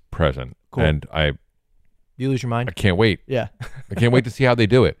is present. Cool. And you lose your mind? I can't wait. Yeah. I can't wait to see how they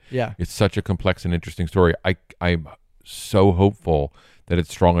do it. Yeah. It's such a complex and interesting story. I'm so hopeful that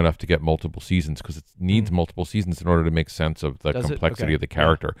it's strong enough to get multiple seasons because it needs multiple seasons in order to make sense of the complexity of the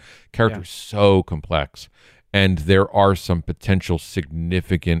character. Yeah. Character's so complex. And there are some potential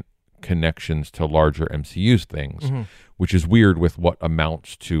significant connections to larger MCU things, which is weird with what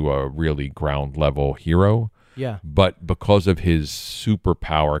amounts to a really ground level hero. Yeah. But because of his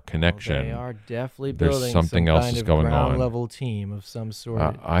superpower connection, they are definitely there's building something some else kind is of going ground on. level team of some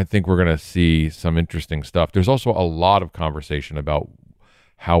sort. I think we're going to see some interesting stuff. There's also a lot of conversation about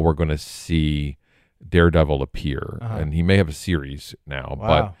how we're going to see Daredevil appear, and he may have a series now.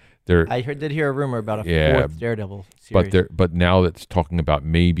 Wow. But I did hear a rumor about a fourth Daredevil series. But now it's talking about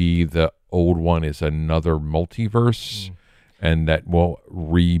maybe the old one is another multiverse, and that will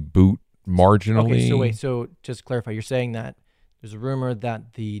reboot marginally. Okay, so just to clarify, you're saying that there's a rumor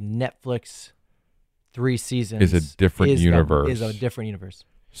that the Netflix 3 seasons is a different universe. Is a different universe.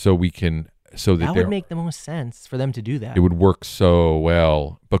 So we can. So that would make the most sense for them to do that. It would work so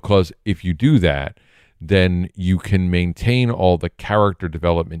well because if you do that, then you can maintain all the character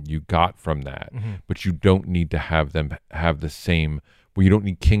development you got from that, but you don't need to have them have the same. Well, you don't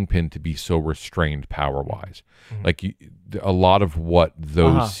need Kingpin to be so restrained power-wise. Like a lot of what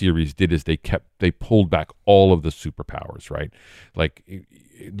those series did is they pulled back all of the superpowers, right? Like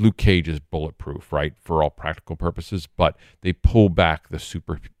Luke Cage is bulletproof, right, for all practical purposes, but they pull back the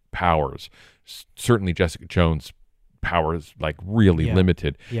superpowers. Certainly, Jessica Jones' power is like really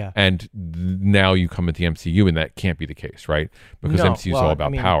limited. Yeah. And now you come into the MCU, and that can't be the case, right? Because MCU is all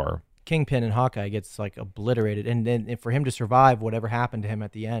about power. Kingpin and Hawkeye gets like obliterated, and then for him to survive whatever happened to him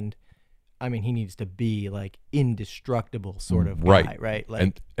at the end, I mean, he needs to be like indestructible sort of guy, right?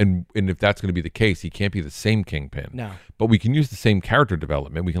 Like, and if that's going to be the case, he can't be the same Kingpin. No, but we can use the same character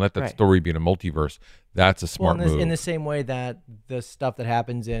development. We can let that story be in a multiverse. That's a smart move. In the same way that the stuff that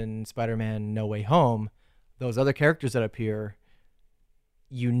happens in Spider-Man: No Way Home, those other characters that appear,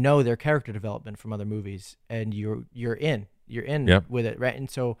 you know their character development from other movies, and you're in with it, right? And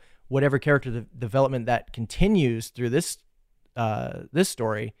so whatever character development that continues through this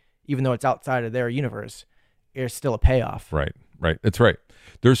story, even though it's outside of their universe, is still a payoff. Right. That's right.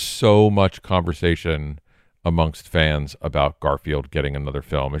 There's so much conversation amongst fans about Garfield getting another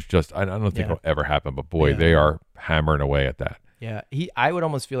film. It's just I don't think it'll ever happen, but boy, they are hammering away at that. Yeah, I would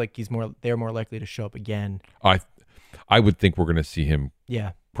almost feel like they're more likely to show up again. I would think we're going to see him.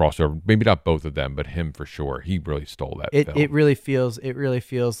 Yeah. Crossover, maybe not both of them, but him for sure. He really stole that film. It really feels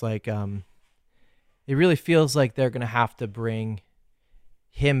like they're gonna have to bring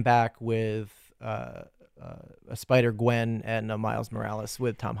him back with a Spider-Gwen and a Miles Morales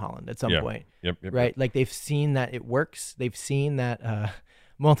with Tom Holland at some point. Yep. Right? Like they've seen that it works. They've seen that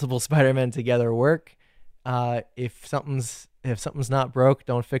multiple Spider-Men together work. If something's not broke,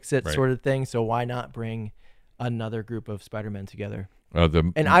 don't fix it, sort of thing. So why not bring another group of Spider-Men together?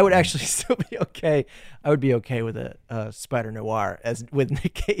 And I would actually still be okay. I would be okay with a Spider Noir with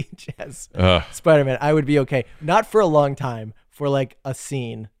Nick Cage as Spider-Man. I would be okay. Not for a long time, for like a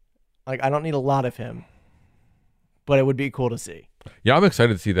scene. Like I don't need a lot of him, but it would be cool to see. Yeah, I'm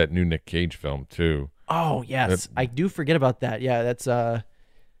excited to see that new Nick Cage film too. Oh yes, I do forget about that. Yeah, that's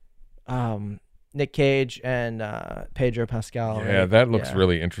Nick Cage and Pedro Pascal. Yeah, right? that looks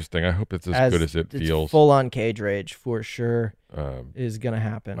really interesting. I hope it's as good as it feels. Full-on Cage rage for sure is going to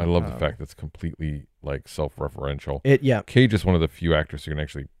happen. I love the fact that it's completely like self-referential. Yeah. Cage is one of the few actors who can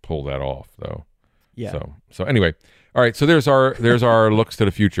actually pull that off, though. Yeah. So anyway, all right. So there's our looks to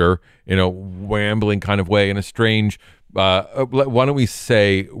the future in a wambling kind of way, in a strange. Why don't we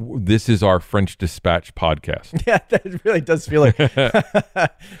say this is our French Dispatch podcast? Yeah, that really does feel like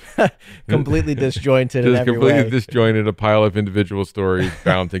completely disjointed in every completely way. Disjointed, a pile of individual stories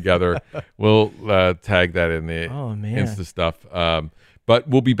bound together. We'll tag that in the Insta stuff. But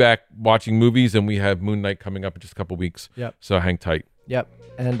we'll be back watching movies, and we have Moon Knight coming up in just a couple weeks. Yep. So hang tight. Yep.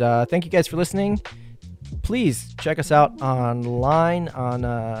 And thank you guys for listening. Please check us out online on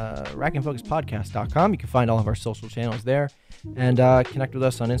rackandfocuspodcast.com. You can find all of our social channels there, and connect with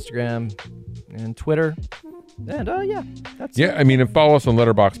us on Instagram and Twitter. And that's it. I mean, and follow us on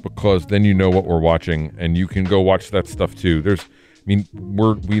Letterboxd, because then you know what we're watching, and you can go watch that stuff too. We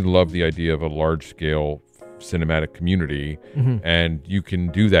love the idea of a large scale cinematic community, and you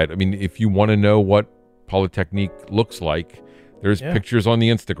can do that. I mean, if you want to know what Polytechnique looks like, there's pictures on the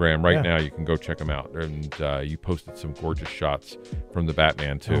Instagram right now. You can go check them out. And you posted some gorgeous shots from the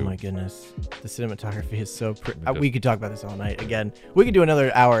Batman, too. Oh, my goodness. The cinematography is so pretty. We could talk about this all night. Again, we could do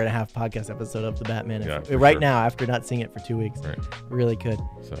another hour and a half podcast episode of the Batman now after not seeing it for 2 weeks. Right. Really could.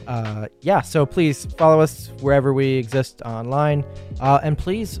 So please follow us wherever we exist online. And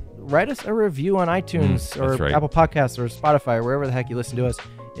please write us a review on iTunes or Apple Podcasts or Spotify or wherever the heck you listen to us.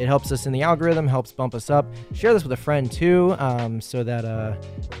 It helps us in the algorithm, helps bump us up. Share this with a friend too, so that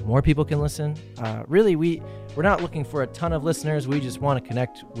more people can listen. Really, we're not looking for a ton of listeners. We just want to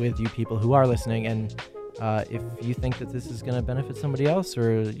connect with you people who are listening. And if you think that this is going to benefit somebody else,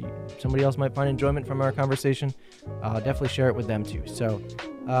 or somebody else might find enjoyment from our conversation, definitely share it with them too. So,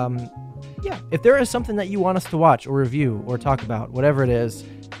 if there is something that you want us to watch or review or talk about, whatever it is,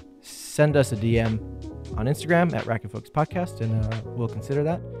 send us a DM on Instagram at Rack and Focus Podcast, and we'll consider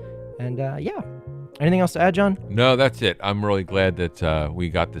that. And anything else to add, John? No, that's it. I'm really glad that we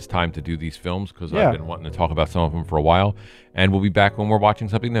got this time to do these films, because I've been wanting to talk about some of them for a while, and we'll be back when we're watching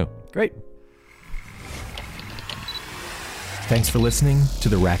something new. Great. Thanks for listening to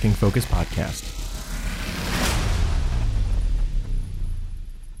the Rack and Focus Podcast.